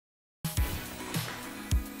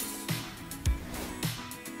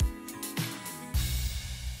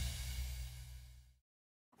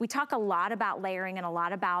We talk a lot about layering and a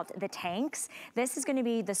lot about the tanks. This is gonna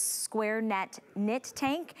be the square net knit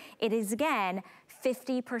tank. It is, again,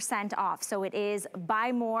 50% off. So it is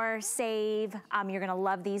buy more, save. You're gonna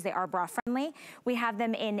love these. They are bra friendly. We have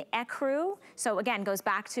them in ecru. So again, goes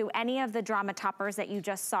back to any of the drama toppers that you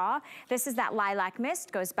just saw. This is that lilac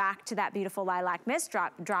mist, goes back to that beautiful lilac mist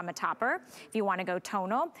drama topper. If you wanna go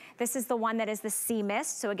tonal. This is the one that is the sea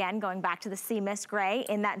mist. So again, going back to the sea mist gray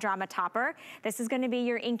in that drama topper. This is gonna be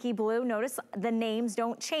your inky blue. Notice the names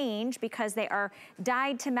don't change because they are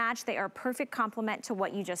dyed to match. They are a perfect complement to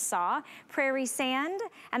what you just saw. Prairie sand.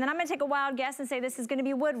 And then I'm gonna take a wild guess and say this is gonna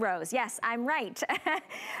be wood rose. Yes, I'm right.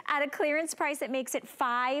 At a clearance price, it makes it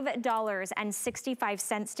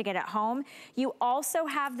 $5.65 to get it home. You also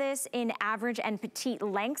have this in average and petite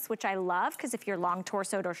lengths, which I love, because if you're long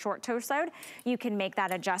torsoed or short torsoed, you can make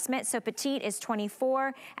that adjustment. So petite is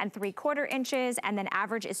 24 3/4 inches, and then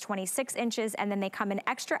average is 26 inches, and then they come in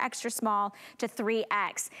extra, extra small to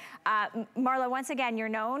 3X. Marla, once again, you're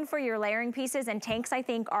known for your layering pieces, and tanks, I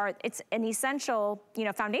think, it's an essential,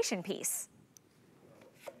 foundation piece.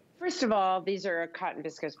 First of all, these are a cotton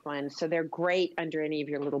viscose blend, so they're great under any of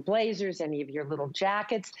your little blazers, any of your little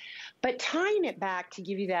jackets. But tying it back to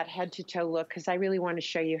give you that head to toe look, because I really want to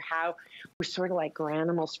show you how we're sort of like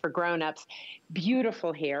granimals for grown-ups.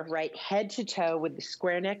 Beautiful here, right? Head to toe with the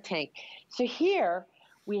square neck tank. So here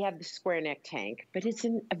we have the square neck tank, but it's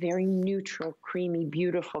in a very neutral, creamy,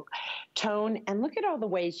 beautiful tone. And look at all the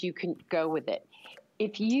ways you can go with it.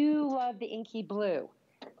 If you love the inky blue,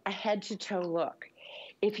 a head to toe look.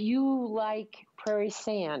 If you like prairie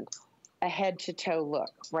sand, a head to toe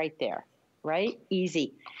look right there, right?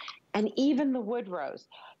 Easy. And even the wood rose.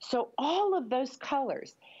 So all of those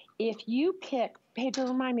colors, if you pick, Pedro,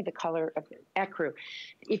 remind me the color of the ecru.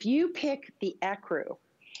 If you pick the ecru,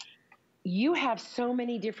 you have so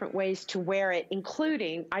many different ways to wear it,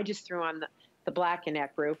 including, I just threw on the black in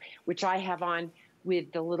ecru, which I have on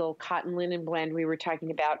with the little cotton linen blend we were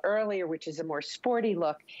talking about earlier, which is a more sporty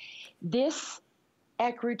look. This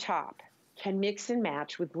ecru top can mix and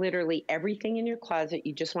match with literally everything in your closet.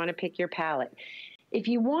 You just want to pick your palette. If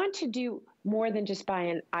you want to do more than just buy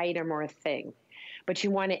an item or a thing, but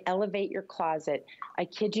you want to elevate your closet, I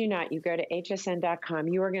kid you not, you go to hsn.com,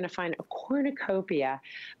 you are going to find a cornucopia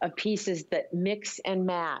of pieces that mix and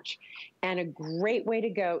match. And a great way to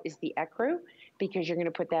go is the ecru, because you're going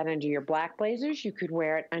to put that under your black blazers. You could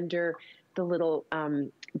wear it under the little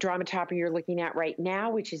drama topper you're looking at right now,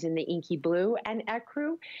 which is in the inky blue and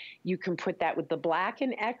ecru. You can put that with the black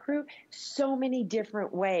and ecru. So many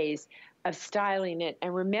different ways of styling it.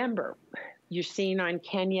 And remember, you're seeing on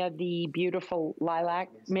Kenya the beautiful lilac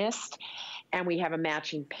mist, and we have a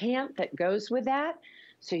matching pant that goes with that.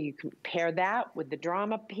 So you can pair that with the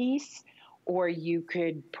drama piece, or you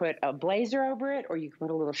could put a blazer over it, or you could put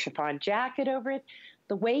a little chiffon jacket over it.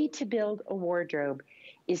 The way to build a wardrobe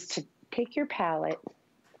is to pick your palette,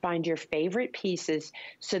 find your favorite pieces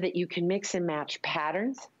so that you can mix and match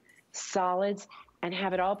patterns, solids, and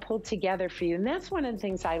have it all pulled together for you. And that's one of the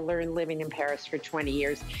things I learned living in Paris for 20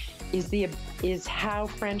 years, is how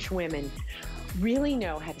French women really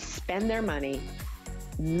know how to spend their money,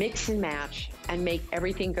 mix and match, and make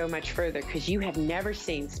everything go much further, because you have never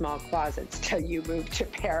seen small closets till you move to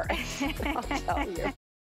Paris, I'll tell you.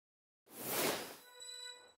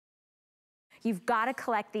 You've got to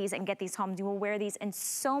collect these and get these home. You will wear these in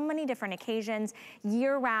so many different occasions,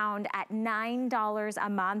 year-round at $9 a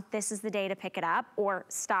month. This is the day to pick it up, or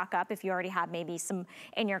stock up if you already have maybe some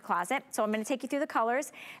in your closet. So I'm going to take you through the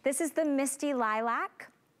colors. This is the Misty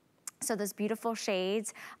Lilac. So those beautiful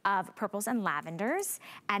shades of purples and lavenders.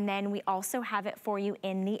 And then we also have it for you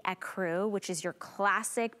in the ecru, which is your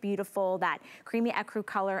classic, beautiful, that creamy ecru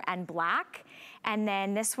color and black. And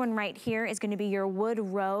then this one right here is gonna be your wood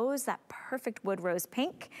rose, that perfect wood rose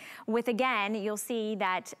pink. With, again, you'll see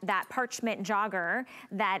that parchment jogger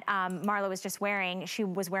that Marla was just wearing, she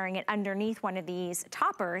was wearing it underneath one of these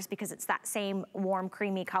toppers because it's that same warm,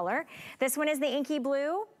 creamy color. This one is the inky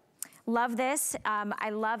blue. Love this. I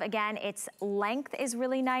love, again, its length is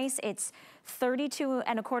really nice. It's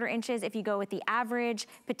 32¼ inches if you go with the average.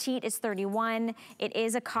 Petite is 31. It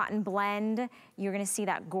is a cotton blend. You're gonna see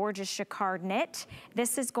that gorgeous jacquard knit.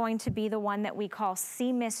 This is going to be the one that we call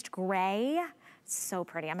Sea Mist Gray. So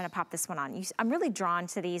pretty. I'm gonna pop this one on. I'm really drawn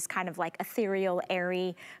to these kind of like ethereal,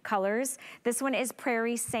 airy colors. This one is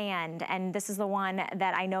Prairie Sand, and this is the one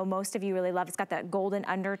that I know most of you really love. It's got that golden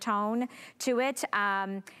undertone to it.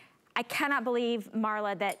 I cannot believe,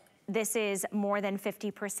 Marla, that this is more than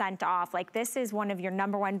 50% off. Like, this is one of your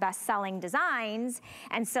 #1 best-selling designs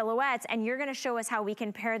and silhouettes, and you're gonna show us how we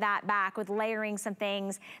can pair that back with layering some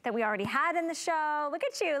things that we already had in the show. Look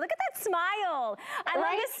at you, look at that smile. I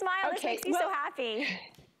love this smile, this makes me so happy.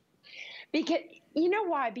 Because, you know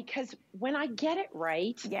why? Because when I get it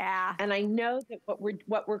right, and I know that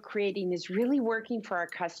what we're creating is really working for our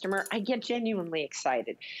customer, I get genuinely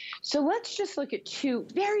excited. So let's just look at two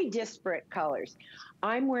very disparate colors.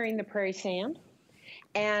 I'm wearing the Prairie Sand,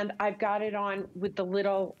 and I've got it on with the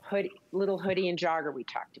little hoodie and jogger we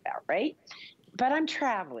talked about, right? But I'm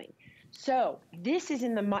traveling. So this is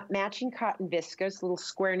in the matching cotton viscose, little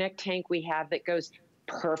square neck tank we have that goes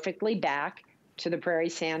perfectly back to the Prairie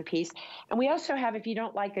Sand piece. And we also have, if you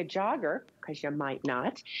don't like a jogger, because you might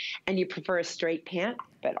not, and you prefer a straight pant,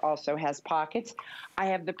 but also has pockets, I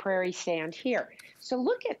have the Prairie Sand here. So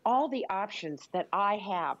look at all the options that I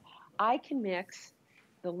have. I can mix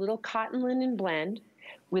the little cotton linen blend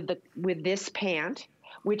with this pant,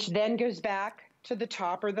 which then goes back to the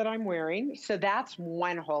topper that I'm wearing. So that's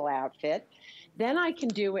one whole outfit. Then I can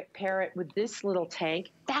pair it with this little tank.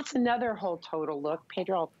 That's another whole total look.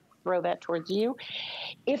 Pedro, I'll throw that towards you.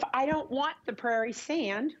 If I don't want the Prairie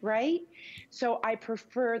Sand, right? So I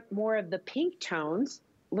prefer more of the pink tones.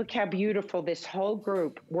 Look how beautiful this whole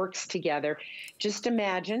group works together. Just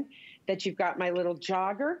imagine that you've got my little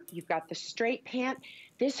jogger, you've got the straight pant.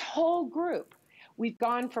 This whole group, we've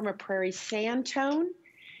gone from a Prairie Sand tone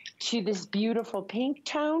to this beautiful pink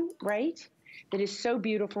tone, right? That is so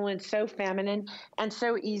beautiful and so feminine and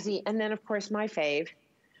so easy. And then, of course, my fave,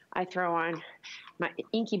 I throw on my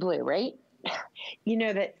inky blue, right? You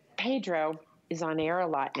know that Pedro is on air a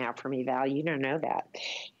lot now for me, Val. You don't know that.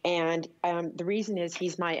 And the reason is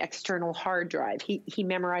he's my external hard drive. He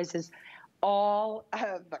memorizes all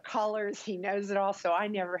of the colors. He knows it all, so I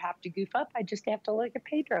never have to goof up. I just have to look at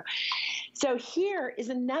Pedro. So here is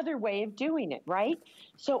another way of doing it, right?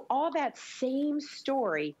 So all that same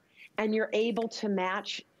story, and you're able to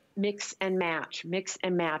mix and match,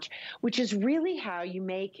 which is really how you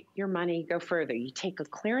make your money go further. You take a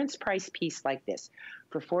clearance price piece like this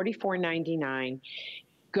for $44.99.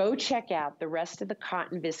 Go check out the rest of the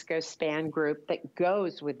cotton viscose span group that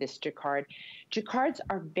goes with this jacquard. Jacquards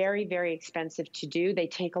are very, very expensive to do. They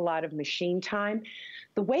take a lot of machine time.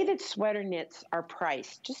 The way that sweater knits are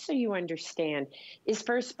priced, just so you understand, is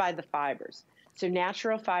first by the fibers. So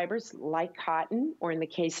natural fibers like cotton, or in the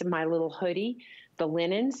case of my little hoodie, the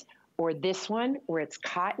linens, or this one where it's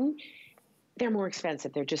cotton, they're more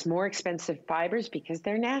expensive. They're just more expensive fibers because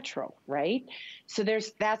they're natural, right? So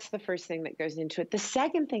that's the first thing that goes into it. The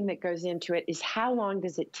second thing that goes into it is how long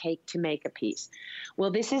does it take to make a piece?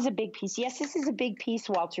 Well, this is a big piece. Yes, this is a big piece,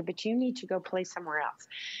 Walter, but you need to go play somewhere else.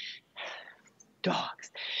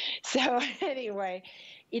 Dogs. So anyway,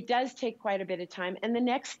 it does take quite a bit of time. And the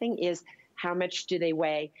next thing is, how much do they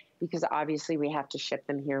weigh? Because obviously we have to ship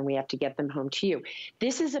them here and we have to get them home to you.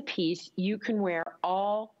 This is a piece you can wear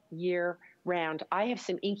all year round. I have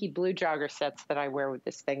some inky blue jogger sets that I wear with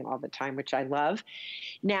this thing all the time, which I love.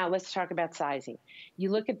 Now let's talk about sizing. You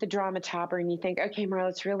look at the drama topper and you think, okay, Marla,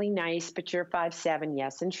 it's really nice, but you're 5'7",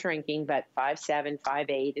 yes, and shrinking, but 5'7",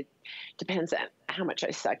 5'8", it depends on how much I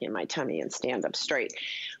suck in my tummy and stand up straight.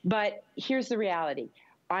 But here's the reality.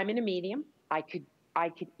 I'm in a medium. I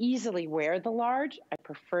could easily wear the large. I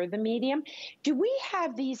prefer the medium. Do we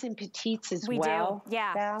have these in petites as well? We do,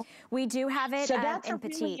 yeah. Val? We do have it so that's in a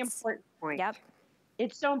petites. Really important point. Yep.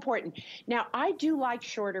 It's so important. Now, I do like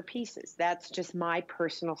shorter pieces. That's just my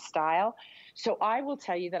personal style. So I will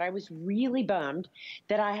tell you that I was really bummed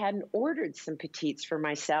that I hadn't ordered some petites for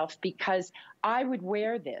myself, because I would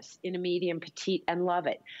wear this in a medium petite and love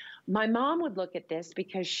it. My mom would look at this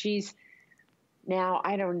because she's, now,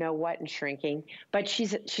 I don't know what in shrinking, but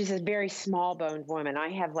she's a very small-boned woman. I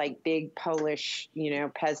have like big Polish,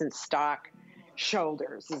 peasant stock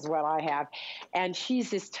shoulders is what I have. And she's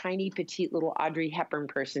this tiny, petite little Audrey Hepburn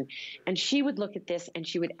person. And she would look at this and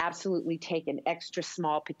she would absolutely take an extra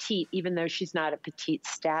small petite, even though she's not a petite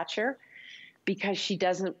stature, because she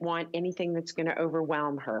doesn't want anything that's going to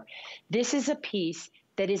overwhelm her. This is a piece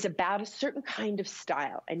that is about a certain kind of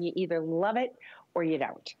style, and you either love it or you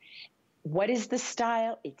don't. What is the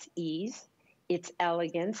style? It's ease. It's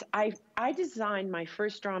elegance. I designed my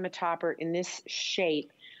first drama topper in this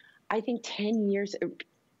shape, I think 11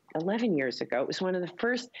 years ago. It was one of the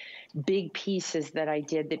first big pieces that I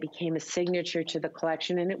did that became a signature to the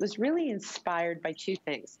collection. And it was really inspired by two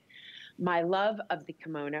things: my love of the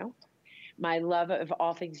kimono, my love of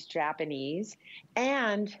all things Japanese,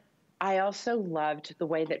 and I also loved the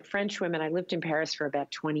way that French women, I lived in Paris for about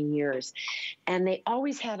 20 years, and they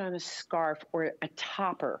always had on a scarf or a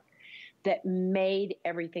topper that made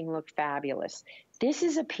everything look fabulous. This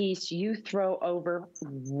is a piece you throw over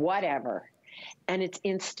whatever, and it's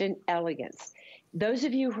instant elegance. Those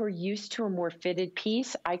of you who are used to a more fitted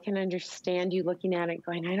piece, I can understand you looking at it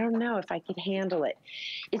going, I don't know if I could handle it.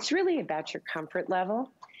 It's really about your comfort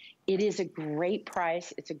level. It is a great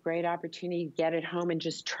price. It's a great opportunity to get it home and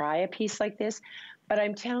just try a piece like this. But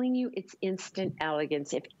I'm telling you, it's instant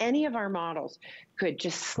elegance. If any of our models could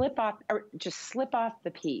just slip off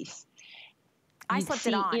the piece, I you'd slipped see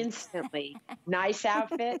it on. instantly. Nice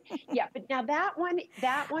outfit. Yeah, but now that one,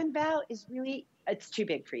 Val, is really, it's too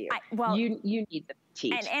big for you. You need the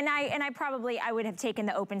petite. And I would have taken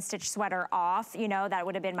the open stitch sweater off, you know, that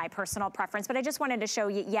would have been my personal preference, but I just wanted to show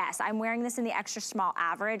you, yes, I'm wearing this in the extra small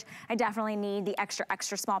average. I definitely need the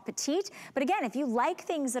extra small petite. But again, if you like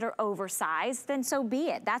things that are oversized, then so be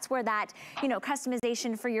it. That's where that, you know,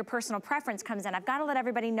 customization for your personal preference comes in. I've got to let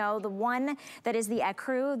everybody know the one that is the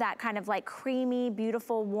ecru, that kind of like creamy,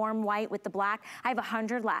 beautiful, warm white with the black. I have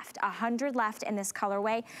 100 left in this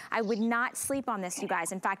colorway. I would not sleep on this, you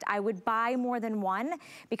guys. In fact, I would buy more than one,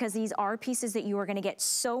 because these are pieces that you are gonna get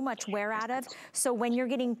so much wear out of. So when you're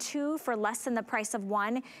getting two for less than the price of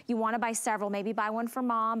one, you wanna buy several. Maybe buy one for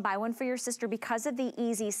mom, buy one for your sister, because of the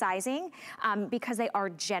easy sizing, because they are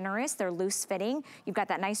generous, they're loose fitting. You've got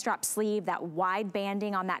that nice drop sleeve, that wide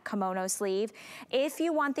banding on that kimono sleeve. If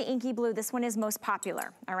you want the inky blue, this one is most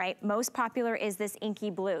popular, all right? Most popular is this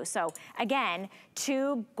inky blue. So again,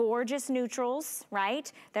 two gorgeous neutrals, right?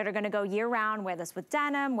 That are gonna go year round. Wear this with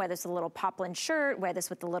denim, wear this with a little poplin shirt, wear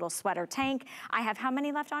this with the little sweater tank. I have how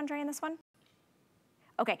many left, Andre, in this one?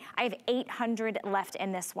 Okay, I have 800 left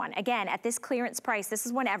in this one. Again, at this clearance price, this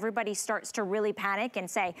is when everybody starts to really panic and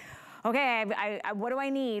say, okay, what do I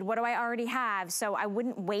need? What do I already have? So I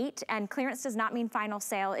wouldn't wait, and clearance does not mean final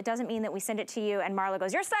sale. It doesn't mean that we send it to you and Marla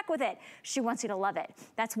goes, you're stuck with it. She wants you to love it.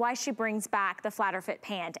 That's why she brings back the flatter fit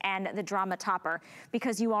pant and the drama topper,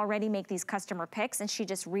 because you already make these customer picks, and she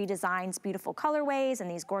just redesigns beautiful colorways and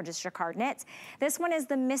these gorgeous jacquard knits. This one is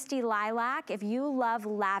the Misty Lilac. If you love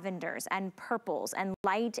lavenders and purples and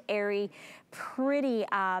light, airy, pretty,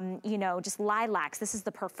 you know, just lilacs, this is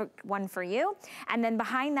the perfect one for you. And then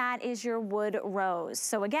behind that is your wood rose.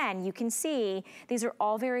 So again, you can see these are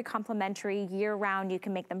all very complimentary year round. You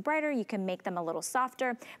can make them brighter, you can make them a little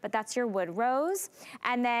softer, but that's your wood rose.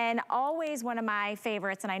 And then always one of my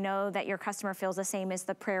favorites, and I know that your customer feels the same, is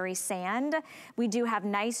the prairie sand. We do have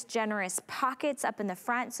nice, generous pockets up in the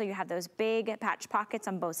front, so you have those big patch pockets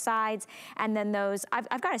on both sides. And then those,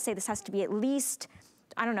 I've got to say, this has to be at least,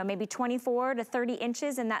 I don't know, maybe 24 to 30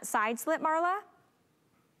 inches in that side slit, Marla?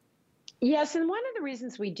 Yes, and one of the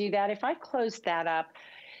reasons we do that, if I closed that up,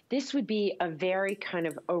 this would be a very kind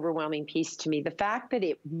of overwhelming piece to me. The fact that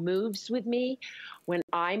it moves with me when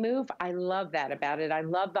I move, I love that about it. I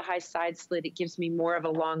love the high side slit. It gives me more of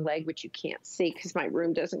a long leg, which you can't see because my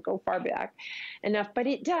room doesn't go far back enough, but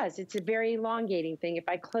it does. It's a very elongating thing. If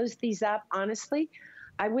I close these up, honestly,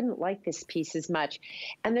 I wouldn't like this piece as much.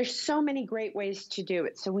 And there's so many great ways to do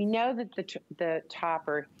it. So we know that the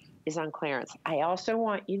topper is on clearance. I also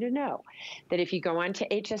want you to know that if you go onto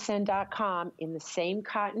hsn.com in the same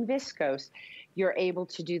cotton viscose, you're able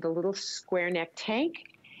to do the little square neck tank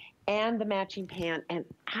and the matching pant. And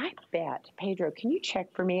I bet, Pedro, can you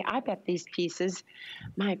check for me? I bet these pieces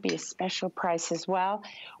might be a special price as well.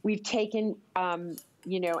 We've taken,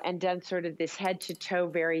 you know, and done sort of this head to toe,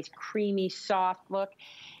 very creamy, soft look.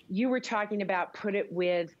 You were talking about put it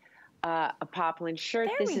with a poplin shirt.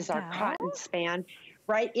 This is our cotton span.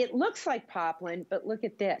 Right? It looks like poplin, but look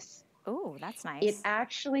at this. Oh, that's nice. It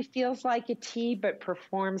actually feels like a tee, but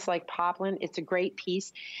performs like poplin. It's a great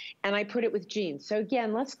piece. And I put it with jeans. So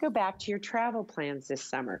again, let's go back to your travel plans this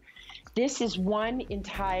summer. This is one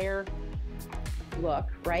entire look,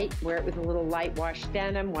 right? Wear it with a little light wash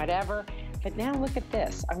denim, whatever. But now look at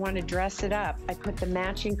this. I want to dress it up. I put the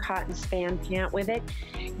matching cotton span pant with it.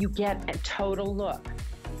 You get a total look.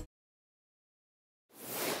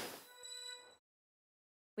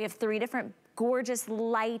 We have 3 different gorgeous,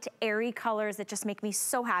 light, airy colors that just make me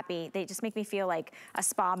so happy. They just make me feel like a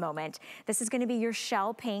spa moment. This is gonna be your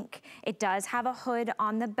shell pink. It does have a hood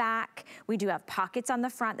on the back. We do have pockets on the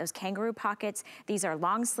front, those kangaroo pockets. These are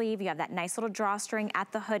long sleeve. You have that nice little drawstring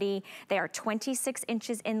at the hoodie. They are 26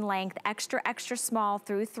 inches in length, extra, extra small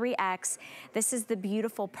through 3X. This is the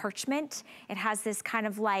beautiful parchment. It has this kind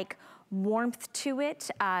of like warmth to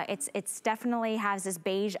it. It's definitely has this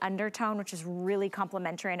beige undertone, which is really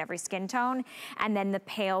complementary in every skin tone. And then the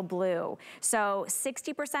pale blue. So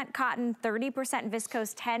 60% cotton, 30%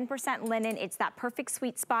 viscose, 10% linen. It's that perfect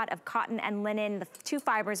sweet spot of cotton and linen, the two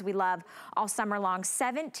fibers we love all summer long.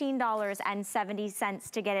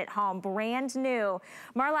 $17.70 to get it home, brand new.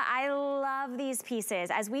 Marla, I love these pieces.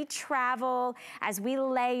 As we travel, as we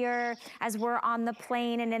layer, as we're on the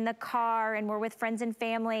plane and in the car and we're with friends and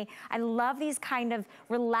family, I love these kind of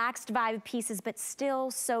relaxed vibe pieces, but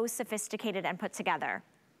still so sophisticated and put together.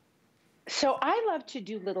 So I love to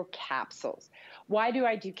do little capsules. Why do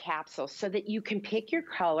I do capsules? So that you can pick your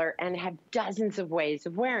color and have dozens of ways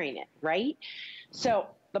of wearing it, right? So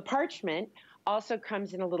the parchment also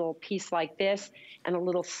comes in a little piece like this and a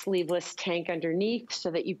little sleeveless tank underneath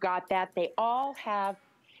so that you've got that. They all have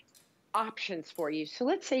options for you. So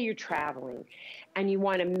let's say you're traveling and you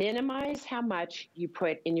want to minimize how much you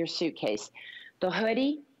put in your suitcase. The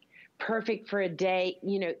hoodie, perfect for a day,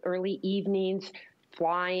 you know, early evenings,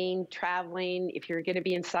 flying, traveling, if you're going to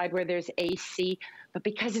be inside where there's AC. But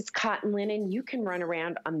because it's cotton linen, you can run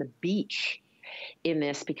around on the beach in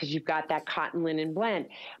this because you've got that cotton linen blend.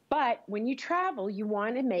 But when you travel, you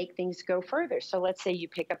want to make things go further. So let's say you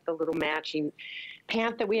pick up the little matching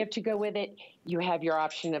pant that we have to go with it. You have your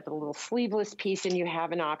option of a little sleeveless piece, and you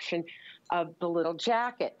have an option of the little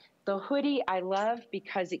jacket. The hoodie I love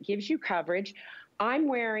because it gives you coverage. I'm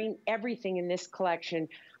wearing everything in this collection.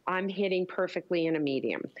 I'm hitting perfectly in a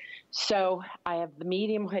medium. So I have the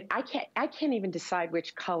medium hood. I can't even decide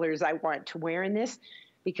which colors I want to wear in this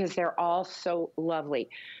because they're all so lovely.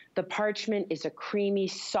 The parchment is a creamy,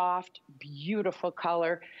 soft, beautiful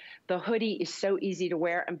color. The hoodie is so easy to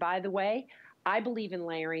wear. And by the way, I believe in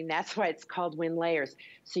layering. That's why it's called Wynne Layers.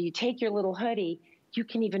 So you take your little hoodie, you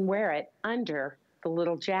can even wear it under the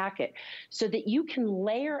little jacket so that you can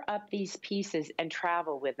layer up these pieces and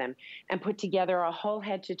travel with them and put together a whole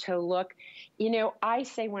head to toe look. You know, I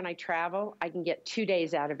say when I travel, I can get 2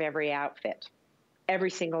 days out of every outfit,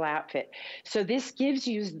 every single outfit. So this gives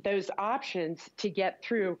you those options to get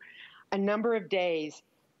through a number of days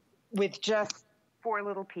with just 4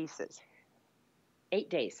 little pieces. 8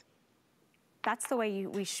 days. That's the way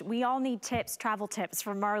we all need tips, travel tips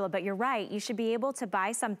from Marla, but you're right. You should be able to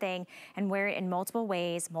buy something and wear it in multiple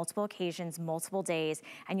ways, multiple occasions, multiple days,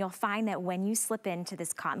 and you'll find that when you slip into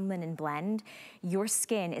this cotton linen blend, your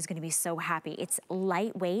skin is gonna be so happy. It's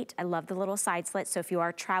lightweight. I love the little side slit, so if you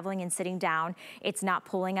are traveling and sitting down, it's not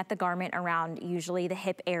pulling at the garment around usually the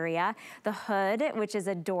hip area. The hood, which is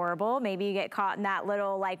adorable. Maybe you get caught in that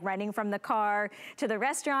little, like running from the car to the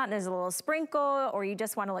restaurant, there's a little sprinkle, or you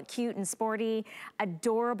just wanna look cute and sporty.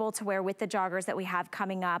 Adorable to wear with the joggers that we have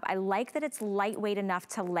coming up. I like that it's lightweight enough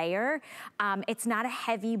to layer. It's not a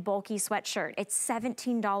heavy, bulky sweatshirt. It's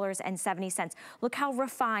 $17.70. Look how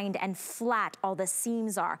refined and flat all the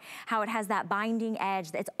seams are, how it has that binding edge.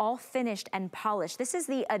 It's all finished and polished. This is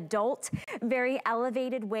the adult, very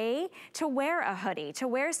elevated way to wear a hoodie, to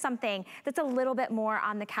wear something that's a little bit more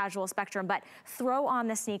on the casual spectrum, but throw on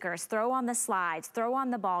the sneakers, throw on the slides, throw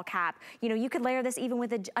on the ball cap. You know, you could layer this even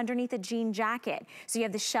with underneath a jean jacket. So you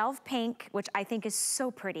have the shelf pink, which I think is so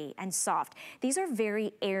pretty and soft. These are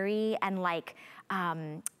very airy and like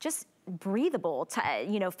just breathable,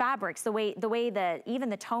 you know, fabrics. The way even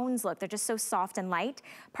the tones look, they're just so soft and light.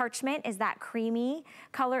 Parchment is that creamy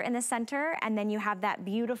color in the center, and then you have that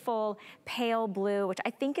beautiful pale blue, which I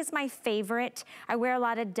think is my favorite. I wear a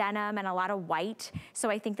lot of denim and a lot of white, so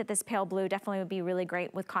I think that this pale blue definitely would be really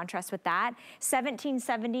great with contrast with that.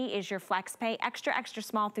 $17.70 is your flex pay, extra, extra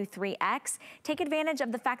small through 3X. Take advantage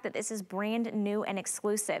of the fact that this is brand new and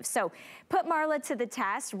exclusive. So put Marla to the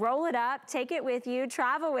test, roll it up, take it with you,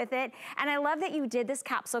 travel with it. And I love that you did this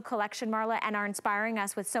capsule collection, Marla, and are inspiring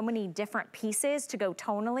us with so many different pieces to go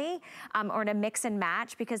tonally or to mix and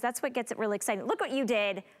match, because that's what gets it really exciting. Look what you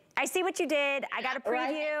did. I see what you did. I got a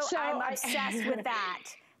preview. Right. So I'm obsessed with that.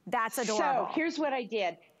 That's adorable. So here's what I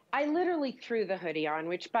did. I literally threw the hoodie on,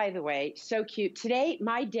 which, by the way, so cute. Today,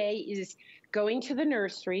 my day is going to the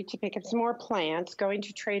nursery to pick up some more plants, going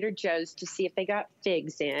to Trader Joe's to see if they got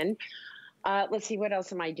figs in. Let's see, what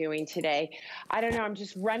else am I doing today? I don't know. I'm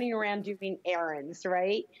just running around doing errands,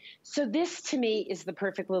 right? So this, to me, is the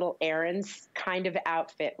perfect little errands kind of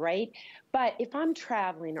outfit, right? But if I'm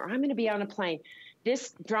traveling or I'm going to be on a plane,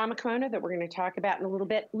 this drama kimono that we're going to talk about in a little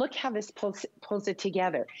bit, look how this pulls it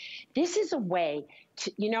together. This is a way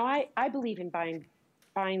to, you know, I believe in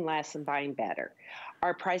buying less and buying better.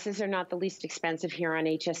 Our prices are not the least expensive here on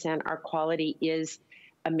HSN. Our quality is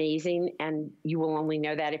amazing, and you will only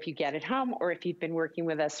know that if you get it home or if you've been working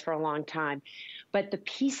with us for a long time. But the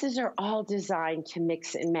pieces are all designed to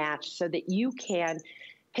mix and match so that you can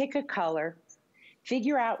pick a color,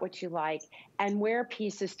 figure out what you like, and wear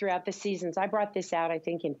pieces throughout the seasons. I brought this out, I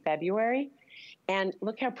think, in February. And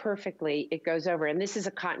look how perfectly it goes over. And this is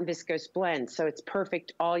a cotton viscose blend, so it's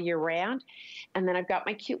perfect all year round. And then I've got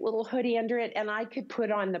my cute little hoodie under it, and I could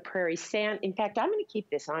put on the prairie sand. In fact, I'm going to keep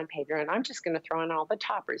this on, Pedro, and I'm just going to throw in all the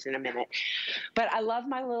toppers in a minute. But I love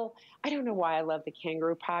my little, I don't know why I love the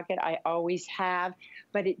kangaroo pocket. I always have,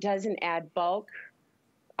 but it doesn't add bulk.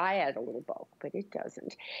 I add a little bulk, but it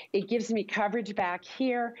doesn't. It gives me coverage back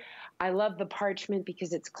here. I love the parchment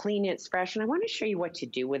because it's clean, it's fresh. And I want to show you what to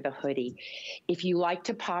do with a hoodie. If you like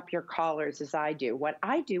to pop your collars, as I do, what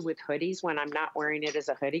I do with hoodies when I'm not wearing it as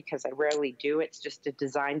a hoodie, because I rarely do, it's just a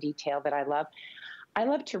design detail that I love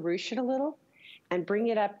to ruche it a little and bring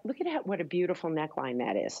it up. Look at what a beautiful neckline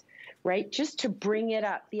that is, right? Just to bring it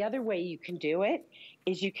up. The other way you can do it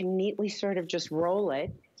is you can neatly sort of just roll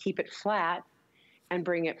it, keep it flat, and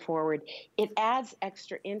bring it forward. It adds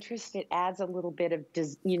extra interest. It adds a little bit of,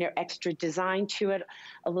 extra design to it,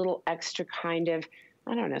 a little extra kind of,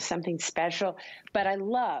 I don't know, something special. But I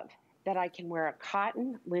love that I can wear a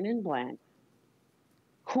cotton linen blend.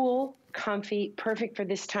 Cool, comfy, perfect for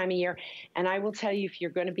this time of year. And I will tell you, if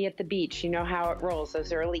you're going to be at the beach, you know how it rolls.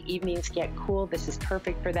 Those early evenings get cool. This is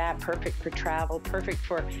perfect for that, perfect for travel, perfect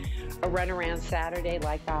for a run around Saturday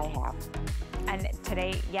like I have. And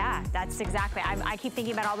today, yeah, that's exactly. I keep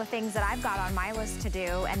thinking about all the things that I've got on my list to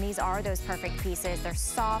do, and these are those perfect pieces. They're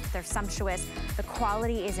soft, they're sumptuous, the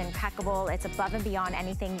quality is impeccable, it's above and beyond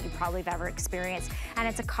anything you probably have ever experienced, and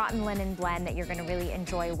it's a cotton linen blend that you're gonna really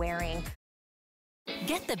enjoy wearing.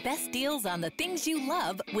 Get the best deals on the things you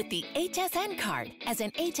love with the HSN card. As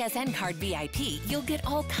an HSN card VIP, you'll get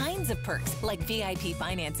all kinds of perks, like VIP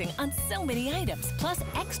financing on so many items, plus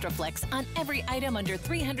extra flex on every item under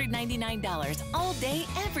 $399 all day,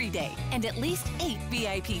 every day, and at least 8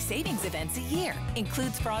 VIP savings events a year.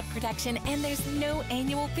 Includes fraud protection, and there's no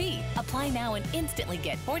annual fee. Apply now and instantly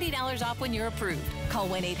get $40 off when you're approved. Call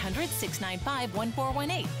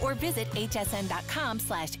 1-800-695-1418 or visit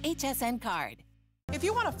hsn.com/HSN card. If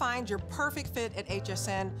you want to find your perfect fit at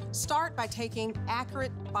HSN, start by taking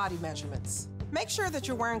accurate body measurements. Make sure that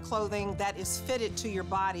you're wearing clothing that is fitted to your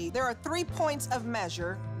body. There are 3 points of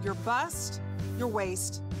measure: your bust, your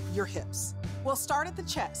waist, your hips. We'll start at the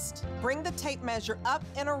chest. Bring the tape measure up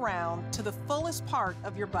and around to the fullest part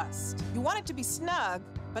of your bust. You want it to be snug,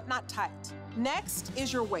 but not tight. Next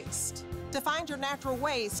is your waist. To find your natural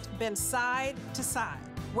waist, bend side to side.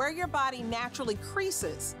 Where your body naturally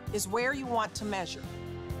creases is where you want to measure.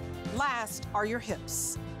 Last are your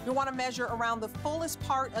hips. You'll want to measure around the fullest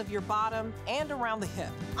part of your bottom and around the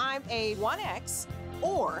hip. I'm a 1X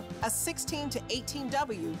or a 16 to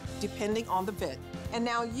 18W, depending on the fit. And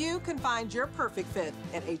now you can find your perfect fit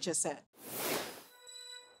at HSN.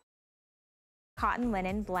 Cotton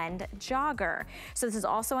linen blend jogger. So this is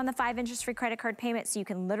also on the 5 interest free credit card payment, so you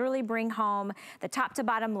can literally bring home the top to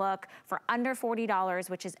bottom look for under $40,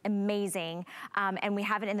 which is amazing. And we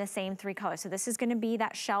have it in the same 3 colors. So this is gonna be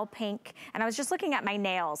that shell pink. And I was just looking at my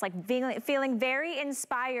nails, like feeling very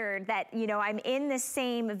inspired that, I'm in the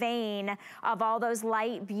same vein of all those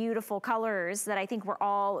light, beautiful colors that I think we're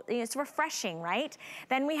all, it's refreshing, right?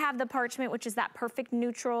 Then we have the parchment, which is that perfect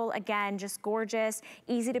neutral, again, just gorgeous,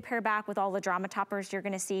 easy to pair back with all the drama toppers you're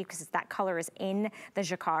gonna see because that color is in the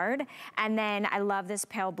jacquard. And then I love this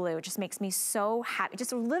pale blue. It just makes me so happy. It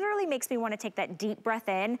just literally makes me want to take that deep breath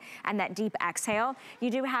in and that deep exhale. You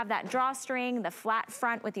do have that drawstring, the flat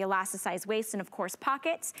front with the elasticized waist, and of course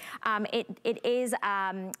pockets. It is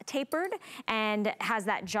tapered and has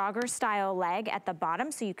that jogger style leg at the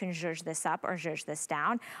bottom, so you can zhuzh this up or zhuzh this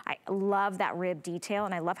down. I love that rib detail,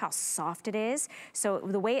 and I love how soft it is. So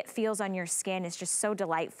the way it feels on your skin is just so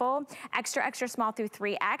delightful. Extra small through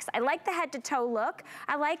 3X. I like the head to toe look.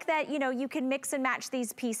 I like that, you can mix and match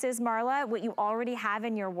these pieces, Marla, what you already have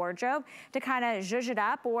in your wardrobe, to kind of zhuzh it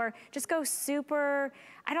up, or just go super,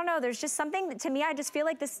 I don't know, there's just something, to me, I just feel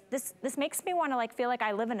like this makes me want to feel like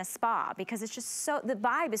I live in a spa, because it's just so, the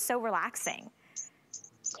vibe is so relaxing.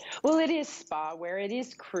 Well, it is spa wear, it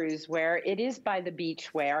is cruise wear, it is by the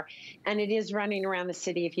beach wear, and it is running around the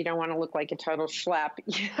city if you don't want to look like a total schlep.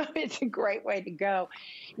 It's a great way to go.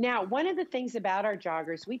 Now, one of the things about our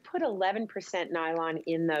joggers, we put 11% nylon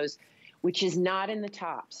in those, which is not in the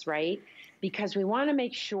tops, right? Because we want to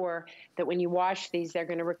make sure that when you wash these, they're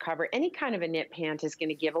going to recover. Any kind of a knit pant is going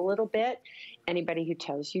to give a little bit. Anybody who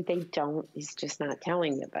tells you they don't is just not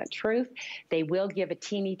telling you the truth. They will give a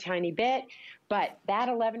teeny tiny bit, but that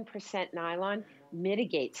 11% nylon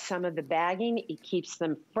mitigates some of the bagging. It keeps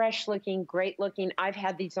them fresh looking, great looking. I've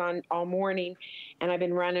had these on all morning and I've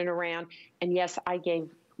been running around. And yes, I gave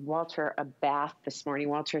Walter a bath this morning.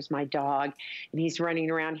 Walter's my dog, and he's running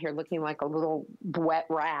around here looking like a little wet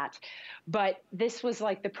rat. But this was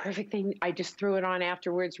like the perfect thing. I just threw it on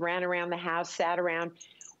afterwards, ran around the house, sat around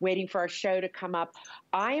waiting for our show to come up.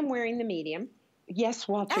 I am wearing the medium. Yes,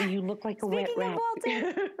 Walter, you look like a wet rat. Speaking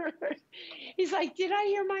of Walter. He's like, did I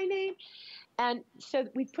hear my name? And so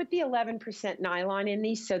we put the 11% nylon in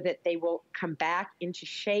these so that they will come back into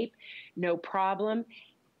shape, no problem.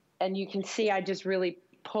 And you can see I just really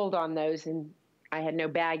pulled on those and I had no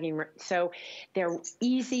bagging. So they're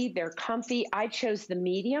easy, they're comfy. I chose the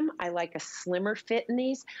medium. I like a slimmer fit in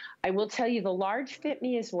these. I will tell you the large fit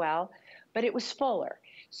me as well, but it was fuller.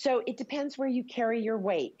 So it depends where you carry your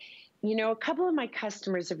weight. You know, a couple of my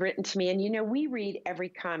customers have written to me, and you know, we read every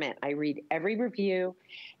comment. I read every review,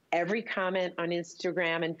 every comment on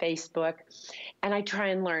Instagram and Facebook, and I try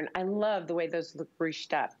and learn. I love the way those look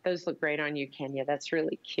ruched up. Those look great on you, Kenya. That's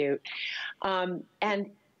really cute. And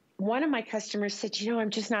one of my customers said, you know, I'm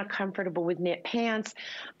just not comfortable with knit pants.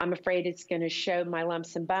 I'm afraid it's going to show my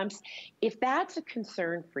lumps and bumps. If that's a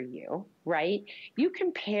concern for you, right, you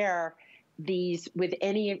can pair these with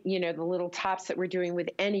any, you know, the little tops that we're doing with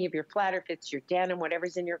any of your flatter fits, your denim,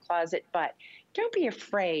 whatever's in your closet. But don't be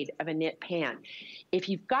afraid of a knit pant. If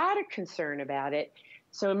you've got a concern about it,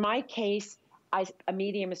 so in my case, a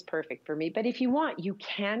medium is perfect for me. But if you want, you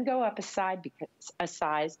can go up a size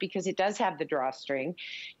because it does have the drawstring.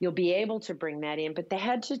 You'll be able to bring that in. But the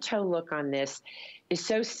head to toe look on this is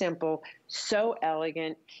so simple, so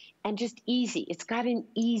elegant, and just easy. It's got an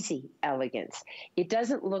easy elegance. It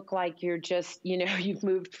doesn't look like you're just, you know, you've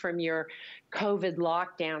moved from your COVID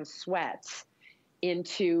lockdown sweats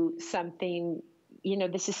into something, you know,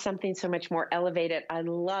 this is something so much more elevated. I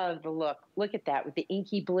love the look. Look at that with the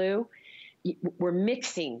inky blue. We're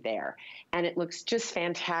mixing there, and it looks just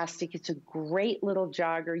fantastic. It's a great little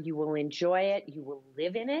jogger. You will enjoy it. You will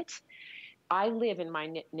live in it. I live in my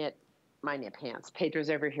knit pants. Pedro's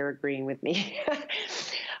over here agreeing with me.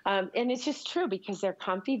 And it's just true because they're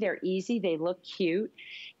comfy, they're easy, they look cute,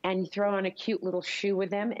 and you throw on a cute little shoe with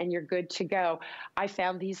them and you're good to go. I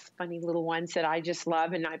found these funny little ones that I just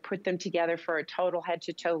love, and I put them together for a total head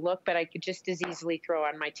to toe look, but I could just as easily throw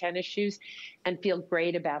on my tennis shoes and feel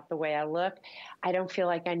great about the way I look. I don't feel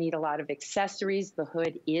like I need a lot of accessories. The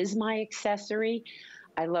hood is my accessory.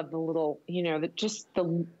 I love the little, you know, just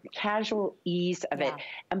the casual ease of it.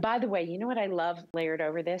 And by the way, you know what I love layered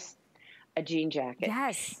over this? A jean jacket.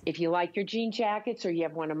 Yes. If you like your jean jackets, or you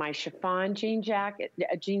have one of my chiffon jean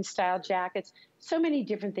style jackets, so many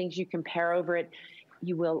different things you can pair over it.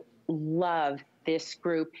 You will love this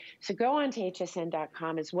group. So go on to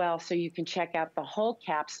hsn.com as well so you can check out the whole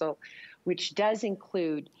capsule, which does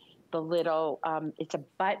include the little, it's a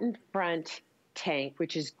button front tank,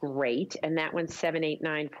 which is great. And that one's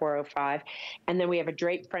 $789,405. And then we have a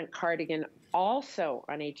draped front cardigan also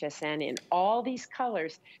on HSN in all these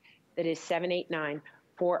colors. That is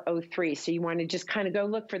 $789,403. So you want to just kind of go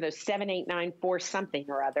look for those 789,4 something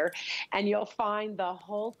or other, and you'll find the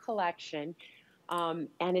whole collection. And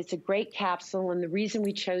it's a great capsule. And the reason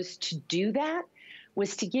we chose to do that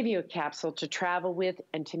was to give you a capsule to travel with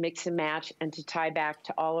and to mix and match and to tie back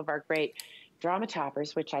to all of our great drama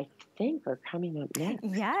toppers, which I think are coming up next.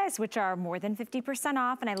 Yes, which are more than 50%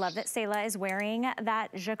 off. And I love that Selah is wearing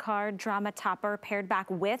that jacquard drama topper paired back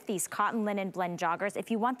with these cotton linen blend joggers.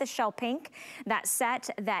 If you want the shell pink, that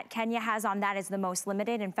set that Kenya has on that is the most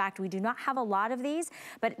limited. In fact, we do not have a lot of these,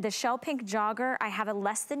 but the shell pink jogger, I have a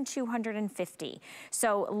less than 250.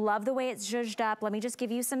 So love the way it's zhuzhed up. Let me just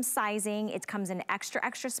give you some sizing. It comes in extra,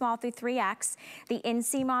 extra small through 3X. The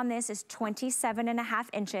inseam on this is 27.5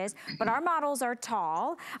 inches, but our models are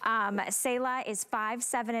tall. Selah is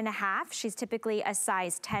 5'7.5". She's typically a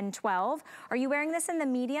size 10, 12. Are you wearing this in the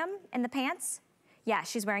medium in the pants? Yeah,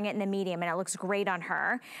 she's wearing it in the medium and it looks great on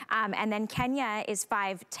her. And then Kenya is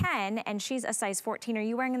 5'10" and she's a size 14. Are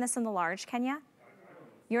you wearing this in the large, Kenya?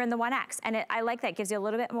 You're in the 1X, and I like that. It gives you a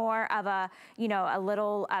little bit more of a, you know, a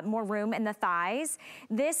little more room in the thighs.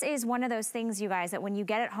 This is one of those things, you guys, that when you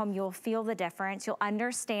get it home, you'll feel the difference. You'll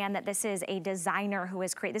understand that this is a designer who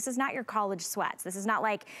has created. This is not your college sweats. This is not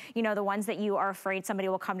like, you know, the ones that you are afraid somebody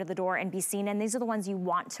will come to the door and be seen in. These are the ones you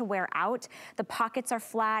want to wear out. The pockets are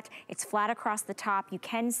flat. It's flat across the top. You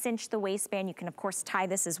can cinch the waistband. You can, of course, tie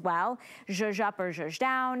this as well. Zhuzh up or zhuzh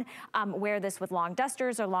down. Wear this with long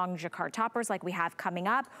dusters or long jacquard toppers like we have coming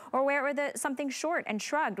up. up, or wear it with something short and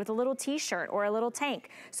shrugged with a little t-shirt or a little tank.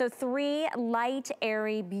 So 3 light,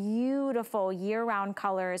 airy, beautiful year-round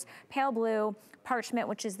colors, pale blue, parchment,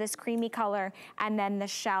 which is this creamy color, and then the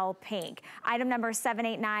shell pink. Item number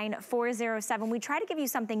 789407. We try to give you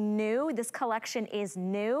something new. This collection is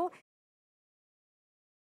new.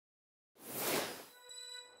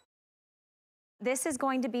 This is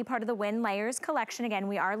going to be part of the Wynne Layers collection. Again,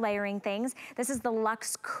 we are layering things. This is the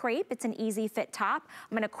Luxe Crepe. It's an easy fit top.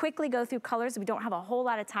 I'm gonna quickly go through colors. We don't have a whole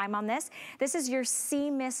lot of time on this. This is your Sea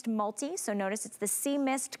Mist Multi. So notice it's the Sea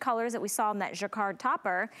Mist colors that we saw in that jacquard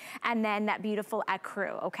topper, and then that beautiful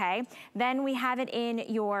ecru, okay? Then we have it in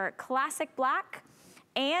your classic black,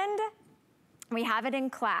 and we have it in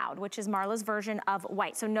cloud, which is Marla's version of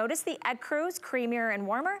white. So notice the ecru's creamier and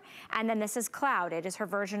warmer, and then this is cloud. It is her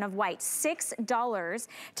version of white. $6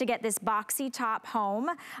 to get this boxy top home.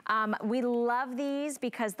 We love these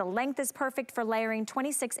because the length is perfect for layering,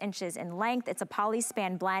 26 inches in length. It's a poly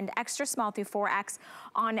span blend, extra small through 4X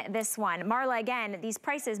on this one. Marla, again, these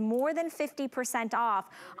prices more than 50% off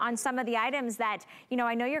on some of the items that, you know,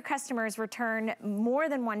 I know your customers return more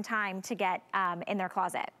than one time to get in their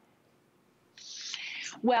closet.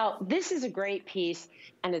 Well, this is a great piece,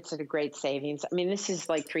 and it's at a great savings. I mean, this is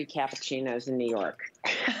like 3 cappuccinos in New York.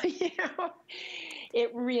 You know,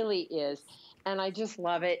 it really is, and I just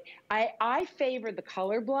love it. I favor the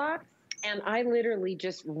color block, and I literally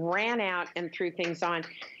just ran out and threw things on.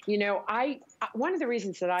 You know, one of the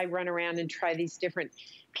reasons that I run around and try these different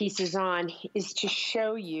pieces on is to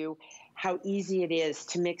show you how easy it is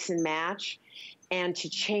to mix and match and to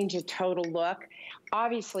change a total look.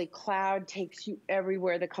 Obviously, cloud takes you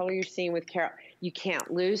everywhere. The color you're seeing with Carol, you can't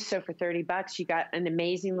lose. So for $30, you got an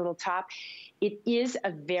amazing little top. It is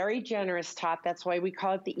a very generous top. That's why we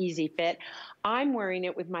call it the Easy Fit. I'm wearing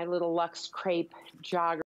it with my little Luxe Crepe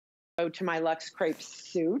jogger to my Luxe Crepe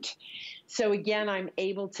suit. So again, I'm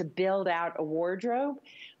able to build out a wardrobe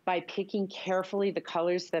by picking carefully the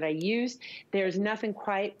colors that I use. There's nothing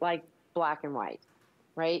quite like black and white.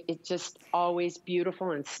 Right? It's just always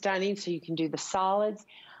beautiful and stunning. So you can do the solids.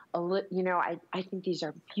 You know, I think these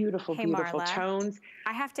are beautiful, beautiful Marla, tones.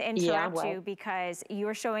 I have to interrupt you because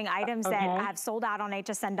you're showing items that have sold out on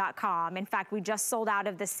hsn.com. In fact, we just sold out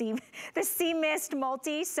of the Sea Mist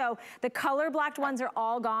Multi. So the color blocked ones are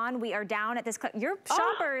all gone. We are down at this, your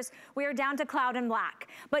shoppers, we are down to cloud and black.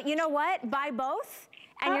 But you know what? Buy both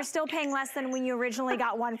and you're still paying less than when you originally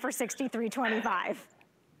got one for $63.25.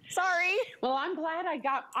 Sorry. Well, I'm glad I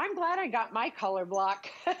got my color block.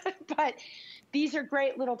 But these are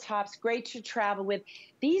great little tops, great to travel with.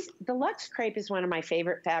 The Luxe Crepe is one of my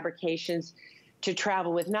favorite fabrications to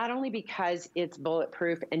travel with, not only because it's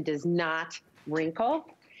bulletproof and does not wrinkle,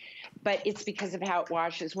 but it's because of how it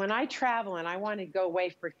washes. When I travel and I want to go away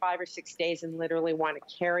for 5 or 6 days and literally want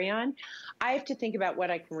to carry on, I have to think about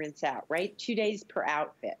what I can rinse out, right? 2 days per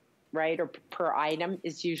outfit, right? Or per item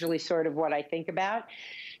is usually sort of what I think about.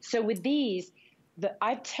 So with these,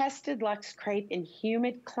 I've tested Luxe Crepe in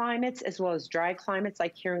humid climates as well as dry climates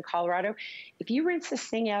like here in Colorado. If you rinse this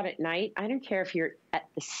thing out at night, I don't care if you're at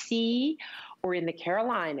the sea or in the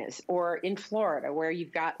Carolinas or in Florida where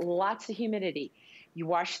you've got lots of humidity. You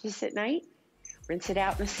wash this at night, rinse it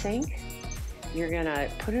out in the sink. You're gonna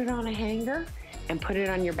put it on a hanger and put it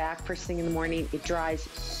on your back first thing in the morning. It dries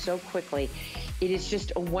so quickly. It is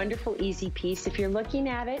just a wonderful, easy piece. If you're looking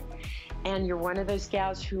at it and you're one of those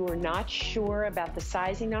gals who are not sure about the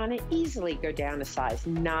sizing on it, easily go down a size,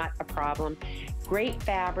 not a problem. Great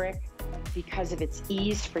fabric because of its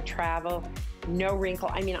ease for travel, no wrinkle.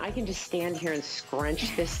 I mean, I can just stand here and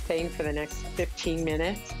scrunch this thing for the next 15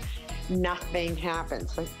 minutes. Nothing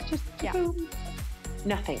happens, like just boom,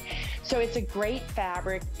 nothing. So it's a great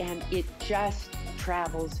fabric and it just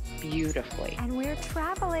travels beautifully. And we're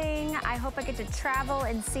traveling. I hope I get to travel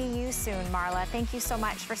and see you soon, Marla. Thank you so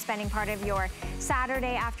much for spending part of your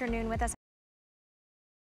Saturday afternoon with us.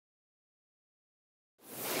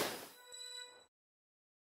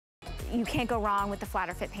 You can't go wrong with the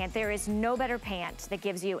flatter fit pant. There is no better pant that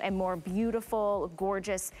gives you a more beautiful,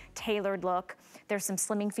 gorgeous, tailored look. There's some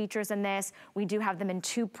slimming features in this. We do have them in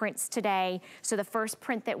 2 prints today. So the first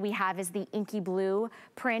print that we have is the inky blue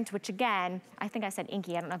print, which again, I think I said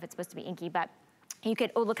inky. I don't know if it's supposed to be inky, but you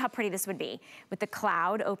could, oh, look how pretty this would be with the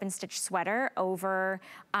cloud open stitch sweater over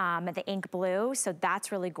the ink blue. So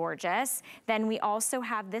that's really gorgeous. Then we also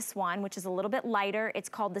have this one, which is a little bit lighter. It's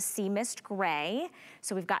called the Sea Mist Gray.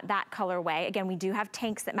 So we've got that colorway. Again, we do have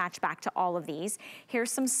tanks that match back to all of these.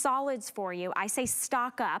 Here's some solids for you. I say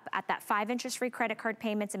stock up at that 5 inches free credit card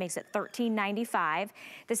payments. It makes it $13.95.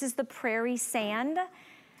 This is the Prairie Sand.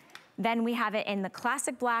 Then we have it in the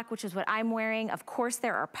classic black, which is what I'm wearing. Of course,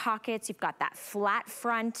 there are pockets. You've got that flat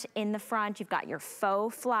front in the front. You've got your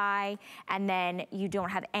faux fly, and then you don't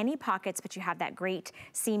have any pockets, but you have that great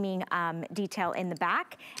seaming detail in the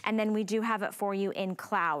back. And then we do have it for you in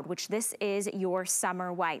cloud, which this is your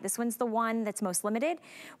summer white. This one's the one that's most limited.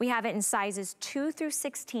 We have it in sizes 2 through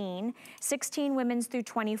 16, 16 women's through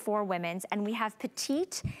 24 women's, and we have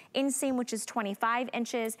petite inseam, which is 25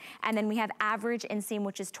 inches, and then we have average inseam,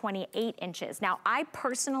 which is 28 inches. Now, I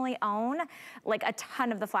personally own like a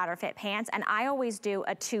ton of the flatter fit pants, and I always do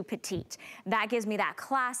a 2 petite. That gives me that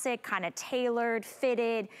classic, kind of tailored,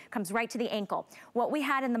 fitted, comes right to the ankle. What we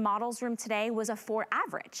had in the models room today was a 4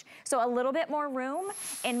 average. So a little bit more room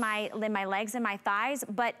in my legs and my thighs,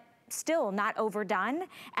 but still not overdone.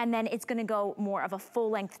 And then it's gonna go more of a full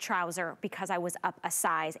length trouser because I was up a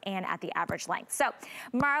size and at the average length. So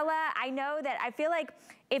Marla, I know that I feel like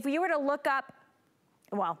if you were to look up,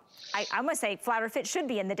 well, I'm gonna say flatter fit should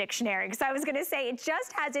be in the dictionary, because I was gonna say it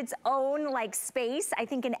just has its own like space, I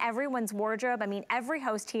think, in everyone's wardrobe. I mean, every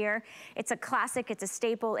host here, it's a classic, it's a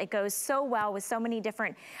staple. It goes so well with so many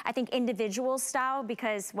different, I think, individual style,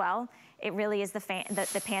 because, well, it really is the pant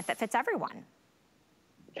that fits everyone.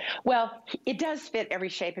 Well, it does fit every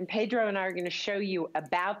shape, and Pedro and I are going to show you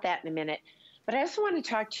about that in a minute. But I also want to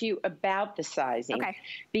talk to you about the sizing,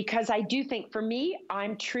 because I do think, for me,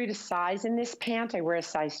 I'm true to size in this pant. I wear a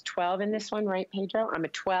size 12 in this one, right, Pedro? I'm a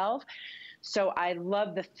 12. So I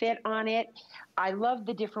love the fit on it. I love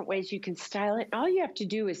the different ways you can style it. All you have to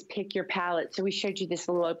do is pick your palette. So we showed you this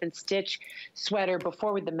little open stitch sweater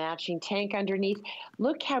before with the matching tank underneath.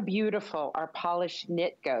 Look how beautiful our polished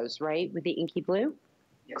knit goes, right, with the inky blue.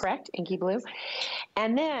 Yes. Correct? Inky blue.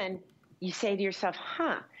 And then you say to yourself,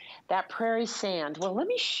 huh, that prairie sand. Well, let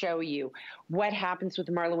me show you what happens with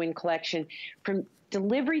the MarlaWynne collection from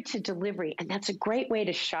delivery to delivery. And that's a great way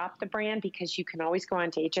to shop the brand, because you can always go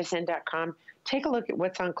on to hsn.com, take a look at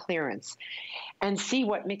what's on clearance and see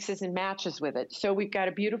what mixes and matches with it. So we've got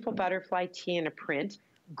a beautiful butterfly tee and a print,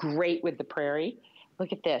 great with the prairie.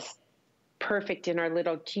 Look at this. Perfect in our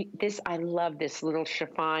little, I love this little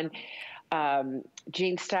chiffon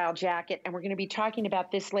jean style jacket. And we're going to be talking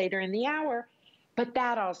about this later in the hour. But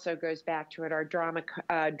that also goes back to it, our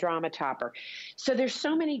drama topper. So there's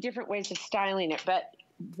so many different ways of styling it, but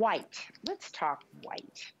white, let's talk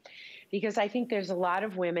white. Because I think there's a lot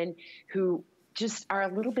of women who just are a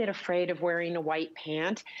little bit afraid of wearing a white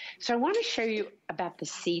pant. So I want to show you about the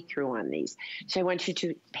see-through on these. So I want you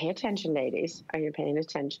to pay attention, ladies. Are you paying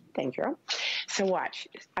attention? Thank you. So watch,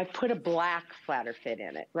 I put a black flatter fit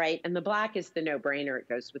in it, right? And the black is the no-brainer. It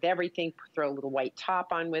goes with everything. Throw a little white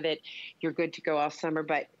top on with it. You're good to go all summer,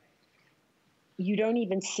 but you don't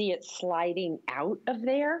even see it sliding out of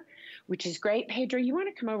there, which is great. Pedro, you want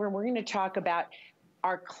to come over and we're going to talk about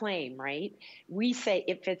our claim, right? We say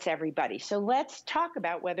it fits everybody. So let's talk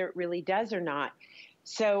about whether it really does or not.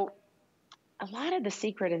 So a lot of the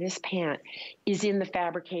secret of this pant is in the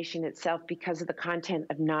fabrication itself because of the content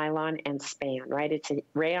of nylon and span, right? It's a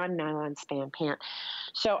rayon nylon span pant.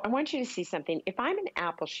 So I want you to see something. If I'm an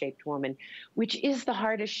apple-shaped woman, which is the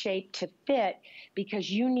hardest shape to fit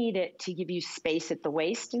because you need it to give you space at the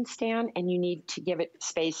waist and stand, and you need to give it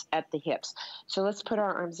space at the hips. So let's put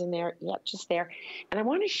our arms in there. Yep, just there. And I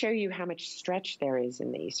want to show you how much stretch there is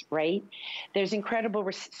in these, right? There's incredible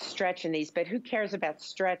stretch in these, but who cares about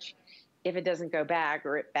stretch if it doesn't go back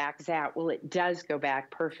or it backs out? Well, it does go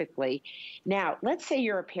back perfectly. Now, let's say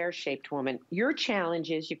you're a pear-shaped woman. Your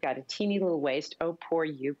challenge is you've got a teeny little waist. Oh, poor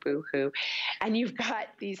you, boo-hoo. And you've got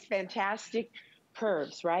these fantastic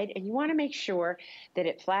curves, right? And you want to make sure that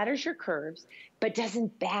it flatters your curves, but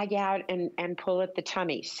doesn't bag out and pull at the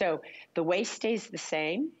tummy. So the waist stays the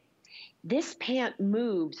same. This pant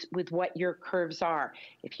moves with what your curves are.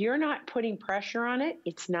 If you're not putting pressure on it,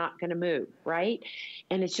 it's not going to move, right?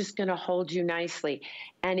 And it's just going to hold you nicely.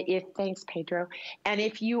 And thanks, Pedro. And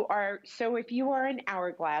if you are an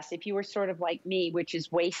hourglass, if you are sort of like me, which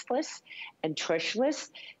is waistless and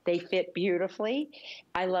tushless, they fit beautifully.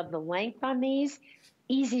 I love the length on these.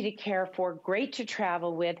 Easy to care for, great to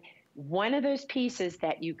travel with. One of those pieces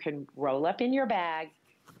that you can roll up in your bag,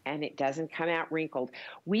 and it doesn't come out wrinkled.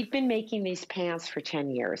 We've been making these pants for 10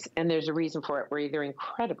 years, and there's a reason for it. We're either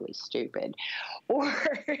incredibly stupid or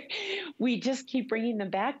we just keep bringing them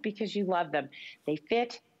back because you love them. They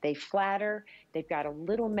fit, they flatter, they've got a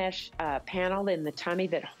little mesh panel in the tummy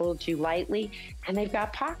that holds you lightly, and they've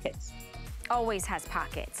got pockets. always has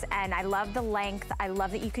pockets, and I love the length. I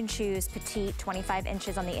love that you can choose petite, 25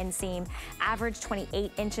 inches on the inseam, average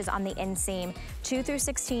 28 inches on the inseam, 2 through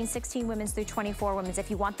 16, 16 women's through 24 women's.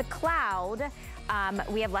 If you want the cloud,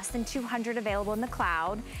 we have less than 200 available in the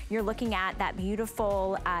cloud. You're looking at that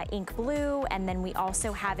beautiful ink blue, and then we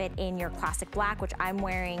also have it in your classic black, which I'm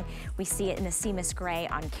wearing. We see it in the Seamus Gray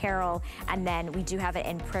on Carol, and then we do have it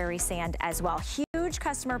in Prairie Sand as well. Huge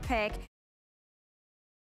customer pick.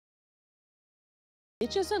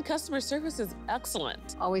 HSN customer service is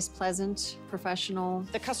excellent. Always pleasant, professional.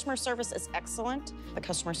 The customer service is excellent. The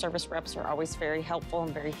customer service reps are always very helpful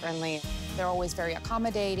and very friendly. They're always very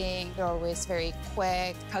accommodating. They're always very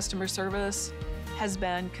quick. Customer service has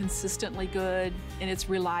been consistently good, and it's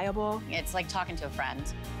reliable. It's like talking to a friend,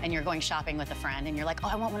 and you're going shopping with a friend, and you're like, oh,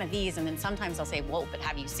 I want one of these. And then sometimes I'll say, whoa, but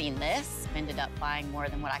have you seen this? Ended up buying more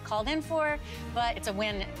than what I called in for, but it's a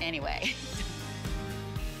win anyway.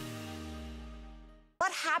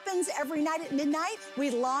 What happens every night at midnight? We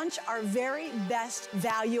launch our very best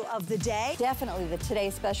value of the day. Definitely the Today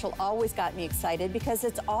Special always got me excited because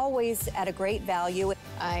it's always at a great value.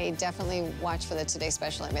 I definitely watch for the Today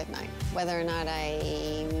Special at midnight. Whether or not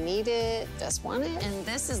I need it, just want it. And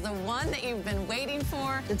this is the one that you've been waiting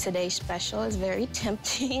for. The Today Special is very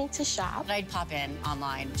tempting to shop. I'd pop in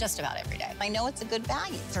online just about every day. I know it's a good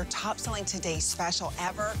value. It's our top selling Today Special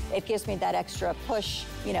ever. It gives me that extra push.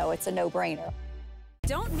 You know, it's a no-brainer.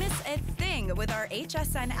 Don't miss a thing with our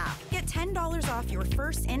HSN app. Get $10 off your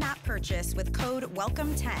first in-app purchase with code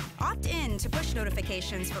WELCOME10. Opt in to push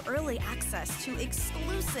notifications for early access to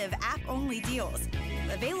exclusive app-only deals.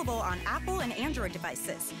 Available on Apple and Android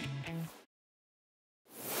devices.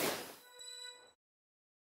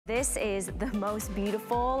 This is the most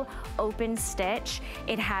beautiful open stitch.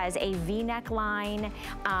 It has a V-neck line.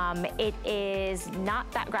 It is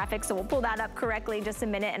not that graphic, so we'll pull that up correctly in just a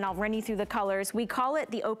minute and I'll run you through the colors. We call it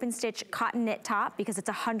the open stitch cotton knit top because it's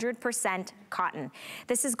 100% cotton.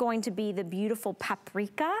 This is going to be the beautiful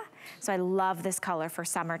paprika. So I love this color for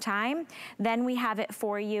summertime. Then we have it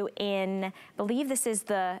for you in, I believe this is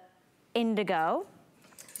the indigo.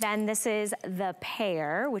 Then this is the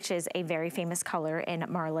pear, which is a very famous color in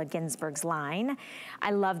Marla Ginsburg's line. I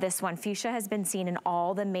love this one. Fuchsia has been seen in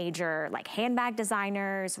all the major like handbag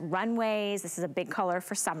designers, runways. This is a big color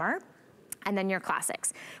for summer. And then your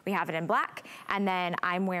classics. We have it in black, and then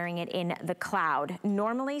I'm wearing it in the cloud.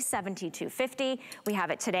 Normally $72.50. We have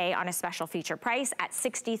it today on a special feature price at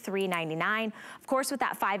 $63.99. Of course, with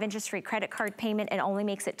that 5 inches free credit card payment, it only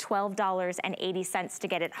makes it $12.80 to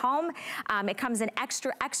get it home. It comes in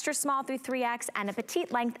extra, extra small through 3X and a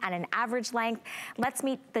petite length and an average length. Let's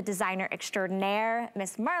meet the designer extraordinaire,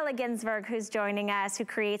 Miss Marla Ginsburg, who's joining us, who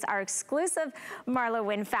creates our exclusive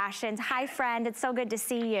MarlaWynne fashions. Hi, friend. It's so good to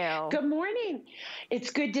see you. Good morning. It's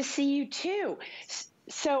good to see you too.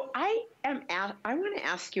 So I want to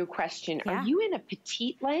ask you a question. Yeah. Are you in a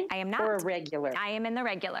petite length? I am not. Or a regular? I am in the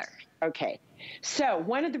regular. Okay. So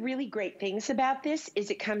one of the really great things about this is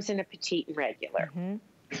it comes in a petite and regular. Mm-hmm.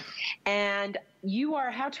 And you are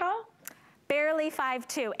how tall? Barely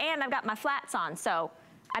 5'2", and I've got my flats on, so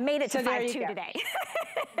I made it to 5'2" today.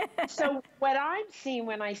 So what I'm seeing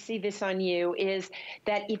when I see this on you is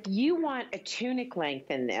that if you want a tunic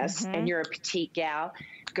length in this, and you're a petite gal,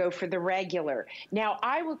 go for the regular. Now,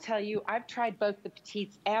 I will tell you, I've tried both the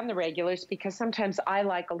petites and the regulars because sometimes I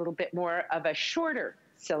like a little bit more of a shorter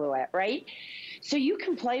silhouette, right? So you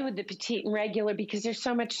can play with the petite and regular because there's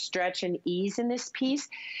so much stretch and ease in this piece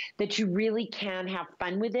that you really can have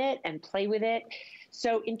fun with it and play with it.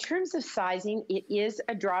 So in terms of sizing, it is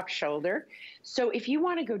a drop shoulder. So if you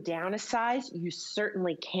want to go down a size, you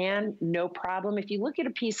certainly can, no problem. If you look at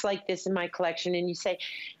a piece like this in my collection and you say,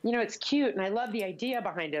 you know, it's cute and I love the idea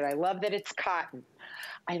behind it. I love that it's cotton.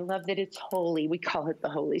 I love that it's holy. We call it the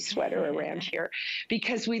holy sweater around here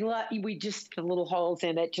because we just put little holes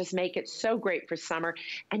in it, just make it so great for summer.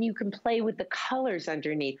 And you can play with the colors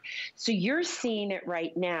underneath. So you're seeing it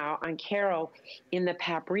right now on Carol in the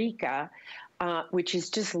paprika, which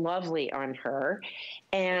is just lovely on her.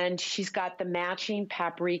 And she's got the matching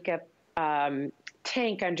paprika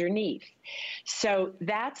tank underneath. So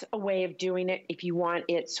that's a way of doing it if you want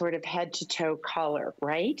it sort of head to toe color,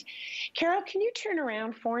 right? Carol, can you turn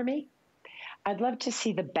around for me? I'd love to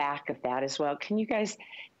see the back of that as well. Can you guys,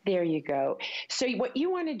 there you go. So what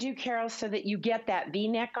you want to do, Carol, so that you get that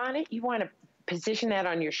V-neck on it, you want to position that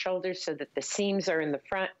on your shoulders so that the seams are in the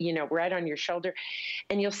front, you know, right on your shoulder.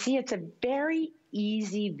 And you'll see it's a very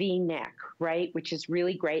easy V-neck, right? Which is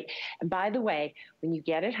really great. And by the way, when you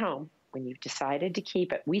get it home, when you've decided to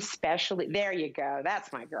keep it, we specially, there you go,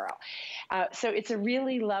 that's my girl. So it's a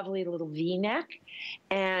really lovely little V-neck,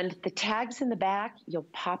 and the tags in the back, you'll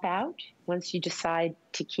pop out once you decide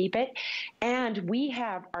to keep it. And we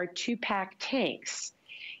have our 2-pack tanks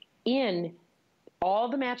in all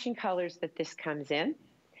the matching colors that this comes in.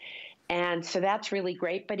 And so that's really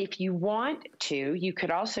great. But if you want to, you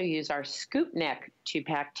could also use our scoop neck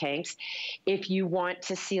 2-pack tanks if you want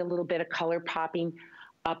to see a little bit of color popping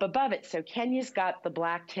up above it. So Kenya's got the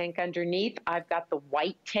black tank underneath. I've got the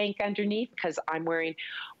white tank underneath because I'm wearing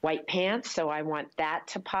white pants, so I want that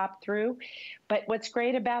to pop through. But what's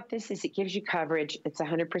great about this is it gives you coverage. It's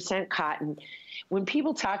 100% cotton. When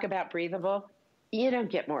people talk about breathable, you don't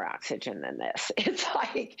get more oxygen than this. It's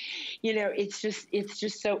like, you know, it's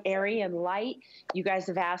just so airy and light. You guys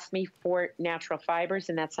have asked me for natural fibers,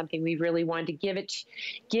 and that's something we really wanted to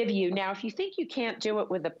give you. Now, if you think you can't do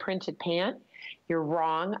it with a printed pant, you're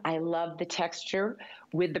wrong. I love the texture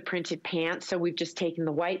with the printed pant. So we've just taken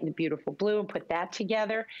the white and the beautiful blue and put that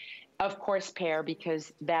together. Of course, pear,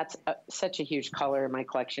 because that's such a huge color in my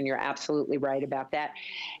collection. You're absolutely right about that.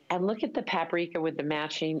 And look at the paprika with the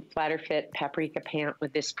matching flatter fit paprika pant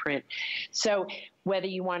with this print. So whether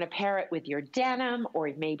you want to pair it with your denim, or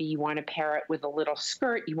maybe you want to pair it with a little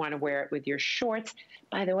skirt, you want to wear it with your shorts.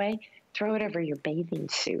 By the way, throw it over your bathing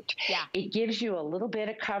suit. Yeah. It gives you a little bit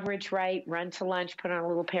of coverage, right? Run to lunch, put on a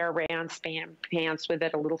little pair of rayon pants with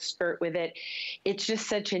it, a little skirt with it. It's just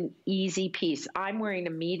such an easy piece. I'm wearing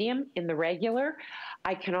a medium in the regular.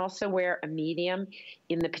 I can also wear a medium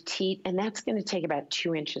in the petite, and that's going to take about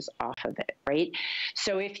 2 inches off of it, right?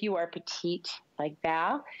 So if you are petite like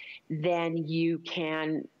Val, then you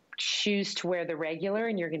can choose to wear the regular,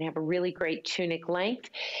 and you're going to have a really great tunic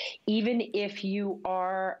length. Even if you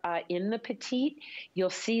are in the petite,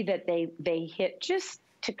 you'll see that they hit just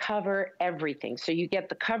to cover everything. So you get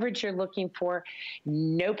the coverage you're looking for,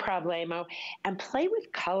 no problemo, and play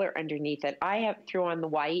with color underneath it. I threw on the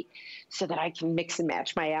white so that I can mix and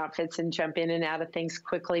match my outfits and jump in and out of things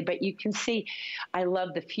quickly. But you can see I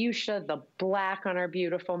love the fuchsia, the black on our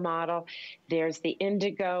beautiful model. There's the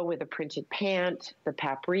indigo with a printed pant, the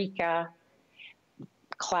paprika.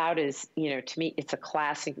 Cloud is, you know, to me, it's a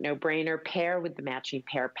classic no-brainer. Pair with the matching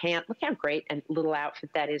pair pant. Look how great a little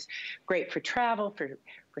outfit that is. Great for travel, for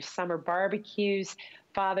summer barbecues,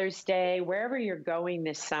 Father's Day, wherever you're going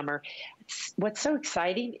this summer. What's so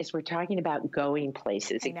exciting is we're talking about going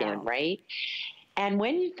places again, right? And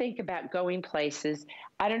when you think about going places,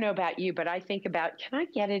 I don't know about you, but I think about, can I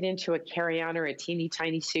get it into a carry-on or a teeny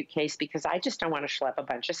tiny suitcase, because I just don't want to schlep a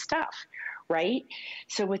bunch of stuff, right?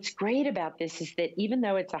 So what's great about this is that even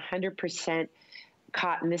though it's 100%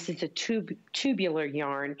 cotton, this is a tubular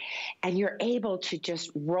yarn, and you're able to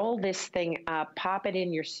just roll this thing up, pop it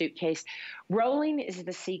in your suitcase. Rolling is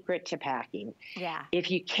the secret to packing. Yeah.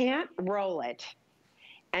 If you can't roll it,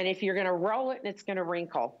 and if you're going to roll it and it's going to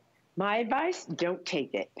wrinkle, my advice, don't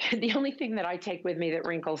take it. The only thing that I take with me that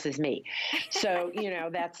wrinkles is me. So, you know,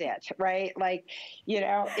 that's it, right? Like, you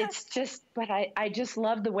know, it's just, but I just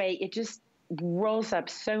love the way it just rolls up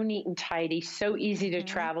so neat and tidy, so easy to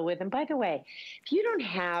travel with. And by the way, if you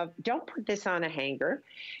don't put this on a hanger,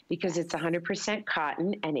 because it's 100%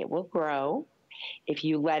 cotton and it will grow if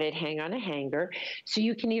you let it hang on a hanger. So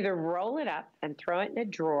you can either roll it up and throw it in a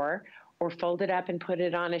drawer, or fold it up and put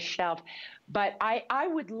it on a shelf. But I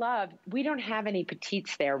would love, we don't have any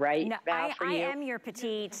petites there, right, no, Val, for you? I am your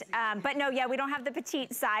petite, but no, yeah, we don't have the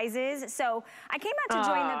petite sizes. So I came out to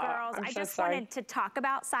join the girls. I just wanted to talk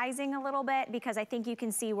about sizing a little bit, because I think you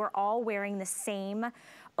can see we're all wearing the same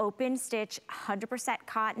open stitch, 100%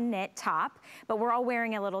 cotton knit top, but we're all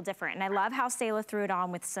wearing a little different. And I love how Selah threw it on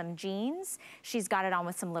with some jeans. She's got it on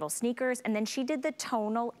with some little sneakers. And then she did the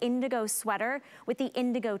tonal indigo sweater with the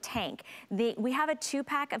indigo tank. We have a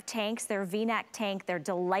 2-pack of tanks. They're V-neck tank. They're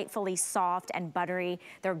delightfully soft and buttery.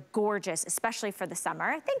 They're gorgeous, especially for the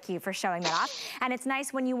summer. Thank you for showing that off. And it's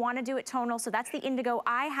nice when you want to do it tonal. So that's the indigo.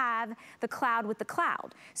 I have the cloud with the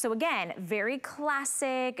cloud. So again, very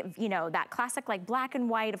classic, you know, that classic like black and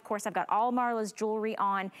white. Of course, I've got all Marla's jewelry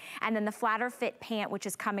on, and then the flatter fit pant, which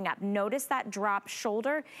is coming up. Notice that drop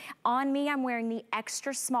shoulder. On me, I'm wearing the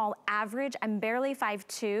extra small average. I'm barely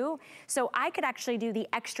 5'2", so I could actually do the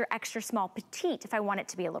extra, extra small petite if I want it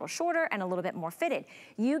to be a little shorter and a little bit more fitted.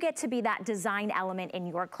 You get to be that design element in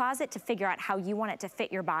your closet to figure out how you want it to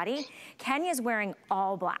fit your body. Kenya's wearing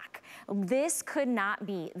all black. This could not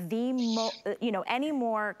be any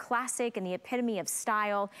more classic and the epitome of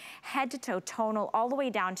style, head to toe tonal, all the way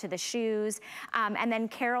down to the shoes. And then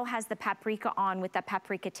Carol has the paprika on with the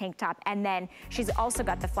paprika tank top, and then she's also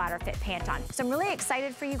got the flatter fit pant on. So I'm really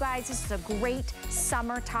excited for you guys. This is a great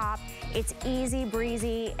summer top. It's easy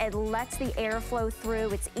breezy. It lets the air flow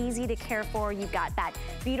through. It's easy to care for. You've got that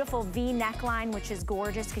beautiful V neckline, which is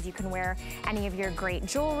gorgeous because you can wear any of your great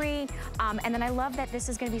jewelry. And then I love that this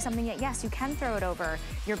is going to be something that, yes, you can throw it over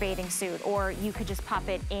your bathing suit, or you could just pop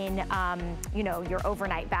it in, your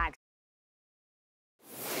overnight bag.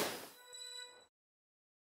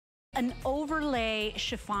 An overlay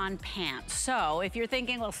chiffon pant. So if you're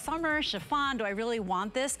thinking, well, summer chiffon, do I really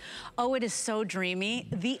want this? Oh, it is so dreamy.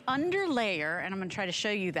 The underlayer, and I'm gonna try to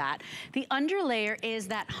show you that, the underlayer is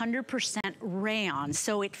that 100% rayon.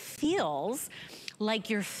 So it feels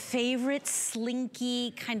like your favorite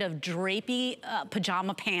slinky, kind of drapey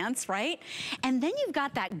pajama pants, right? And then you've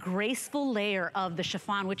got that graceful layer of the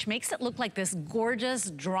chiffon, which makes it look like this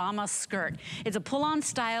gorgeous drama skirt. It's a pull-on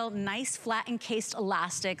style, nice flat encased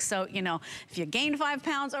elastic. So, if you gain 5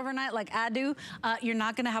 pounds overnight like I do, you're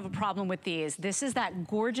not gonna have a problem with these. This is that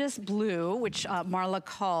gorgeous blue, which Marla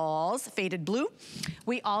calls faded blue.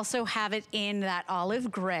 We also have it in that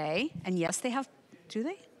olive gray. And yes, they have, do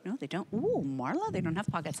they? No, they don't. Ooh, Marla, they don't have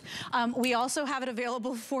pockets. We also have it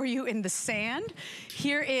available for you in the sand.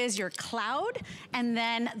 Here is your cloud, and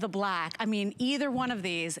then the black. I mean, either one of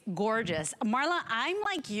these, gorgeous. Marla, I'm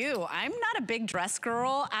like you. I'm not a big dress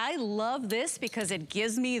girl. I love this because it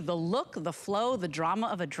gives me the look, the flow, the drama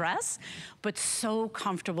of a dress, but so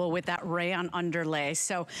comfortable with that rayon underlay.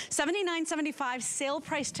 So $79.75 sale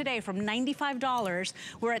price today from $95.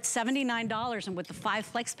 We're at $79, and with the 5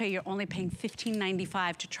 flex pay, you're only paying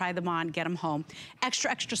 $15.95 to try them on, get them home. Extra,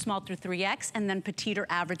 extra small through 3X, and then petite or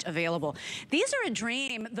average available. These are a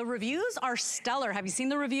dream. The reviews are stellar. Have you seen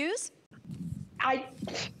the reviews? Are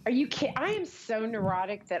you kidding? I am so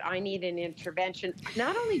neurotic that I need an intervention.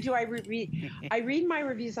 Not only do I read my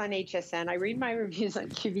reviews on HSN, I read my reviews on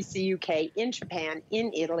QVC UK, in Japan,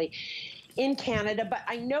 in Italy, in Canada, but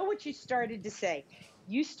I know what you started to say.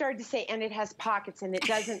 You started to say, and it has pockets, and it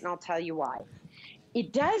doesn't, and I'll tell you why.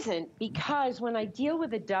 It doesn't, because when I deal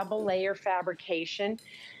with a double layer fabrication,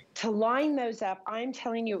 to line those up, I'm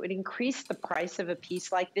telling you, it would increase the price of a piece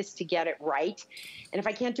like this to get it right. And if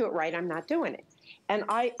I can't do it right, I'm not doing it. And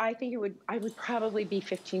I think I would probably be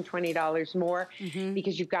 $15, $20 more,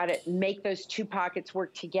 because you've got to make those 2 pockets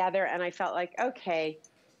work together. And I felt like, okay,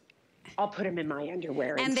 I'll put them in my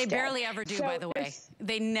underwear and instead. They barely ever do, by the way.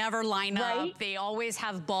 They never line up. They always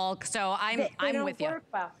have bulk. So I'm with you.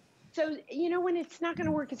 Well. So, when it's not going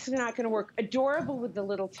to work, it's not going to work. Adorable with the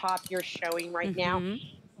little top you're showing right now.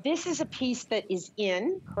 This is a piece that is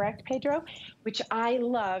in, correct, Pedro? Which I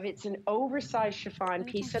love. It's an oversized chiffon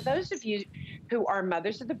piece. So those of you who are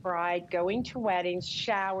mothers of the bride, going to weddings,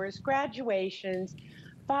 showers, graduations,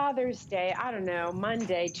 Father's Day, I don't know,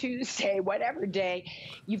 Monday, Tuesday, whatever day,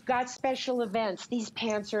 you've got special events. These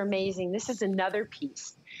pants are amazing. This is another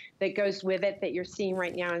piece that goes with it that you're seeing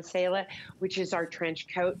right now in Selah, which is our trench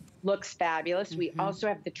coat. Looks fabulous. We also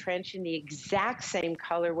have the trench in the exact same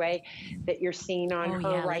colorway that you're seeing on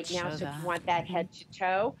her right now. So if you want that head to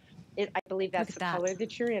toe, I believe that's the color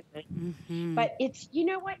that you're in. But it's, you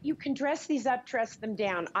know what? You can dress these up, dress them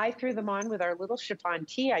down. I threw them on with our little chiffon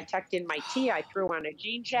tee. I tucked in my tee. I threw on a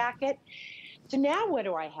jean jacket. So now what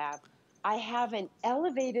do I have? I have an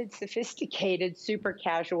elevated, sophisticated, super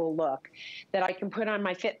casual look that I can put on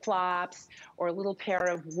my FitFlops or a little pair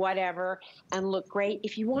of whatever and look great.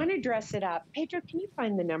 If you want to dress it up, Pedro, can you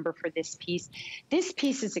find the number for this piece? This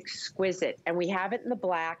piece is exquisite, and we have it in the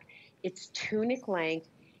black. It's tunic length.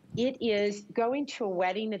 It is going to a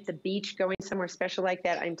wedding at the beach, going somewhere special like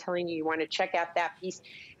that. I'm telling you, you want to check out that piece.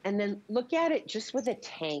 And then look at it just with a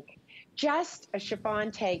tank. Just a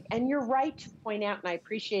chiffon tank. And you're right to point out, and I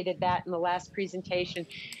appreciated that in the last presentation,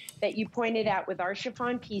 that you pointed out with our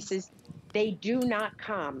chiffon pieces, they do not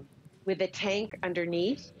come with a tank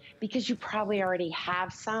underneath because you probably already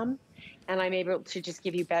have some. And I'm able to just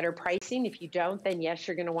give you better pricing. If you don't, then yes,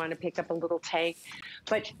 you're going to want to pick up a little tank.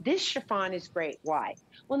 But this chiffon is great. Why?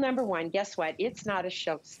 Well, number one, guess what? It's not a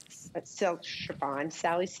silk chiffon.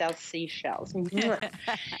 Sally sells seashells.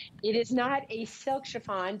 It is not a silk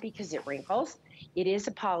chiffon because it wrinkles. It is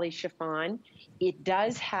a poly chiffon. It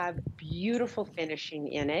does have beautiful finishing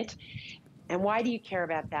in it. And why do you care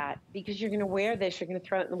about that? Because you're going to wear this. You're going to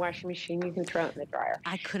throw it in the washing machine. You can throw it in the dryer.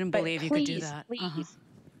 I couldn't believe you could do that. Please,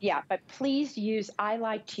 Yeah, but please use, I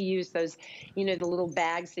like to use those, you know, the little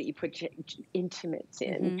bags that you put your intimates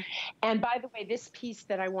in. And by the way, this piece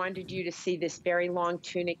that I wanted you to see, this very long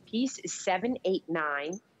tunic piece, is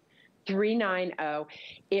 789-390.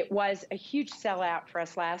 It was a huge sellout for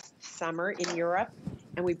us last summer in Europe,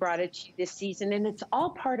 and we brought it to you this season, and it's all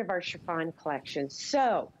part of our chiffon collection.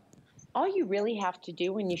 So all you really have to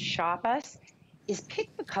do when you shop us is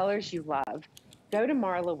pick the colors you love. Go to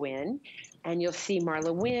MarlaWynne, and you'll see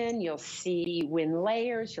MarlaWynne, you'll see Wynne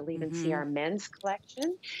Layers, you'll even see our men's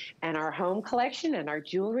collection and our home collection and our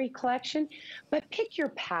jewelry collection. But pick your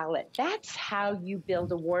palette. That's how you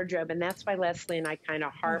build a wardrobe, and that's why Leslie and I kind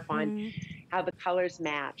of harp on how the colors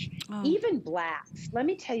match. Even blacks. Let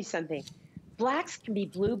me tell you something. Blacks can be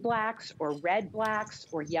blue blacks or red blacks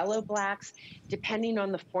or yellow blacks, depending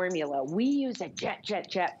on the formula. We use a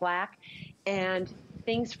jet black, and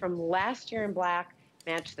things from last year in black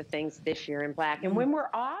match the things this year in black. And when we're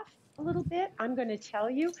off a little bit, I'm going to tell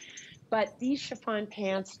you, but these chiffon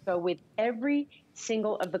pants go with every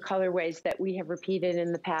single of the colorways that we have repeated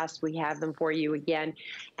in the past. We have them for you again.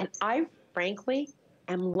 And I, frankly,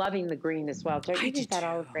 am loving the green as well. Don't you think that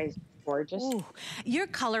olive gray is gorgeous? Ooh, your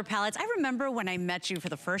color palettes. I remember when I met you for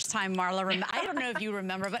the first time, Marla. I don't know if you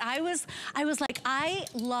remember, but I was like, I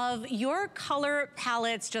love your color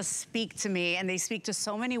palettes. Just speak to me, and they speak to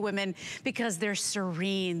so many women because they're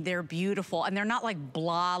serene, they're beautiful, and they're not like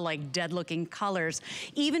blah, like dead-looking colors.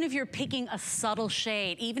 Even if you're picking a subtle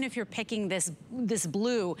shade, even if you're picking this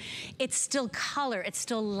blue, it's still color. It's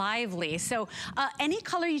still lively. So any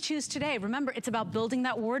color you choose today, remember, it's about building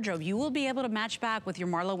that wardrobe. You will be able to match back with your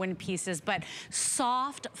MarlaWynne pieces, but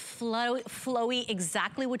soft, flowy,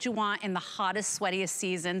 exactly what you want in the hottest, sweatiest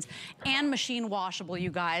seasons, and machine washable, you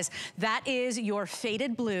guys. That is your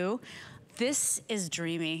faded blue. This is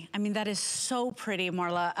dreamy. I mean, that is so pretty,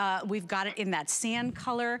 Marla. We've got it in that sand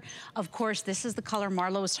color. Of course, this is the color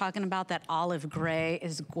Marla was talking about. That olive gray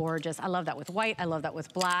is gorgeous. I love that with white. I love that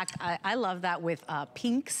with black. I love that with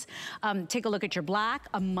pinks. Take a look at your black,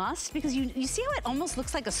 a must, because you see how it almost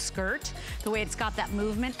looks like a skirt, the way it's got that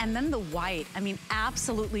movement, and then the white. I mean,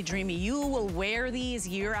 absolutely dreamy. You will wear these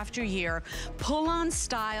year after year. Pull-on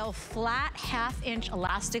style, flat half-inch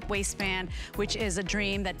elastic waistband, which is a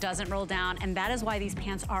dream that doesn't roll down. And that is why these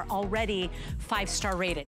pants are already 5-star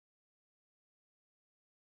rated.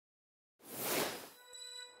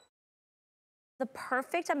 The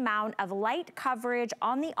perfect amount of light coverage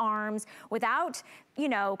on the arms without, you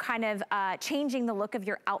know, kind of changing the look of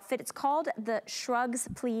your outfit. It's called the Shrugs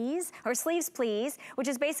Please, or Sleeves Please, which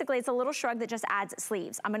is basically, it's a little shrug that just adds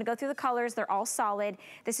sleeves. I'm gonna go through the colors. They're all solid.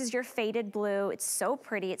 This is your faded blue. It's so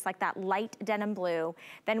pretty. It's like that light denim blue.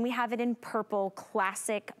 Then we have it in purple,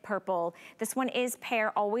 classic purple. This one is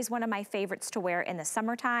pear, always one of my favorites to wear in the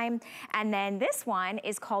summertime. And then this one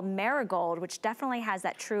is called Marigold, which definitely has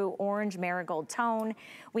that true orange marigold tone.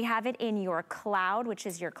 We have it in your cloud, which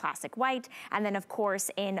is your classic white, and then of course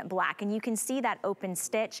in black. And you can see that open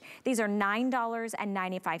stitch. These are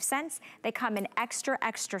 $9.95. They come in extra,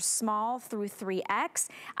 extra small through 3X.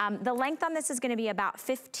 The length on this is gonna be about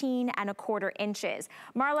 15¼ inches.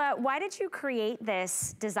 Marla, why did you create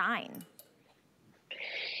this design?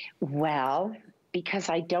 Well, because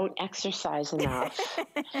I don't exercise enough.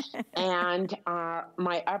 And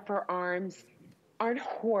my upper arms aren't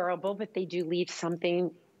horrible, but they do leave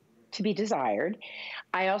something to be desired.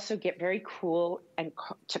 I also get very cool and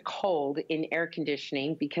to cold in air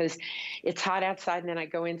conditioning because it's hot outside and then I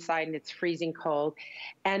go inside and it's freezing cold.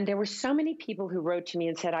 And there were so many people who wrote to me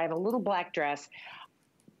and said, I have a little black dress,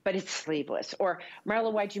 but it's sleeveless. Or,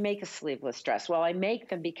 Marla, why'd you make a sleeveless dress? Well, I make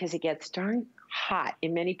them because it gets darn hot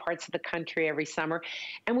in many parts of the country every summer,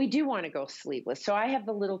 and we do want to go sleeveless. So I have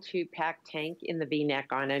the little 2-pack tank in the V-neck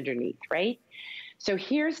on underneath, right? So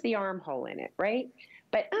here's the armhole in it, right?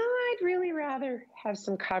 But I'd really rather have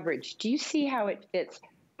some coverage. Do you see how it fits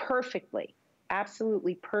perfectly,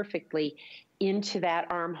 absolutely perfectly into that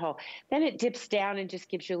armhole? Then it dips down and just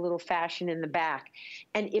gives you a little fashion in the back.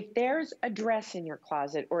 And if there's a dress in your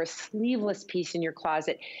closet or a sleeveless piece in your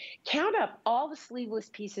closet, count up all the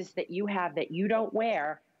sleeveless pieces that you have that you don't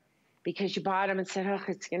wear because you bought them and said, oh,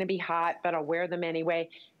 it's going to be hot, but I'll wear them anyway.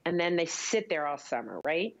 And then they sit there all summer,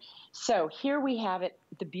 right? So here we have it.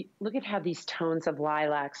 Look at how these tones of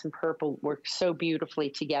lilacs and purple work so beautifully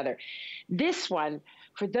together. This one,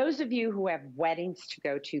 for those of you who have weddings to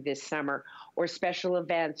go to this summer or special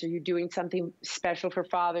events, or you're doing something special for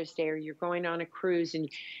Father's Day, or you're going on a cruise and,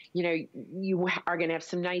 you know, you are going to have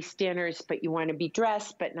some nice dinners, but you want to be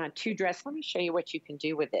dressed, but not too dressed. Let me show you what you can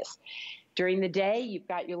do with this. During the day, you've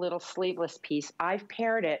got your little sleeveless piece. I've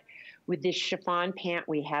paired it with this chiffon pant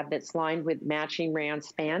we have that's lined with matching rayon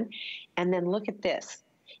span. And then look at this.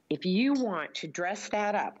 If you want to dress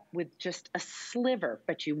that up with just a sliver,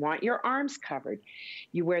 but you want your arms covered,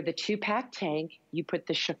 you wear the 2-pack tank, you put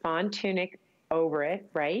the chiffon tunic over it,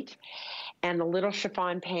 right? And the little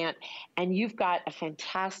chiffon pant, and you've got a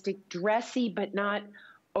fantastic dressy, but not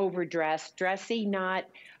overdressed, dressy, not,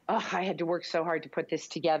 oh, I had to work so hard to put this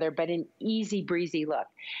together, but an easy breezy look.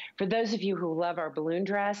 For those of you who love our balloon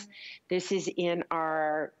dress, this is in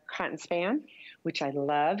our cotton span, which I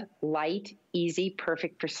love, light, easy,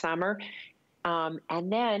 perfect for summer.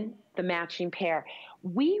 And then the matching pair.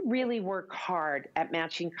 We really work hard at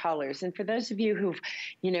matching colors. And for those of you who,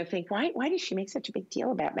 think, why does she make such a big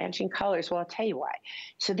deal about matching colors? Well, I'll tell you why.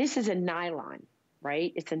 So this is a nylon,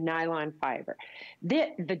 right? It's a nylon fiber.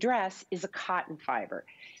 The dress is a cotton fiber.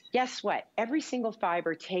 Guess what? Every single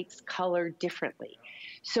fiber takes color differently.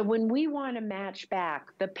 So when we want to match back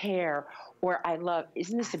the pair, or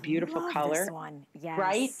isn't this a beautiful color? This one, yes.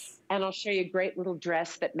 Right? And I'll show you a great little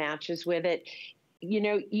dress that matches with it.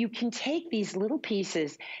 You can take these little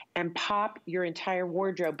pieces and pop your entire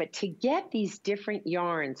wardrobe, but to get these different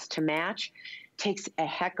yarns to match takes a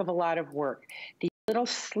heck of a lot of work. The little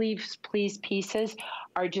sleeves, please pieces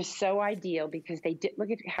are just so ideal because they did,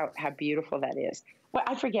 look at how beautiful that is. Well,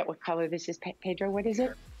 I forget what color this is, Pedro. What is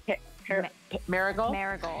it? Marigold?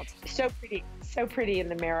 Marigold. So pretty in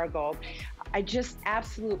the marigold. I just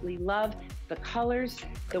absolutely love the colors,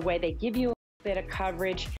 the way they give you a bit of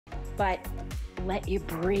coverage, but let you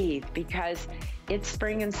breathe because it's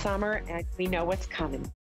spring and summer and we know what's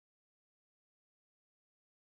coming.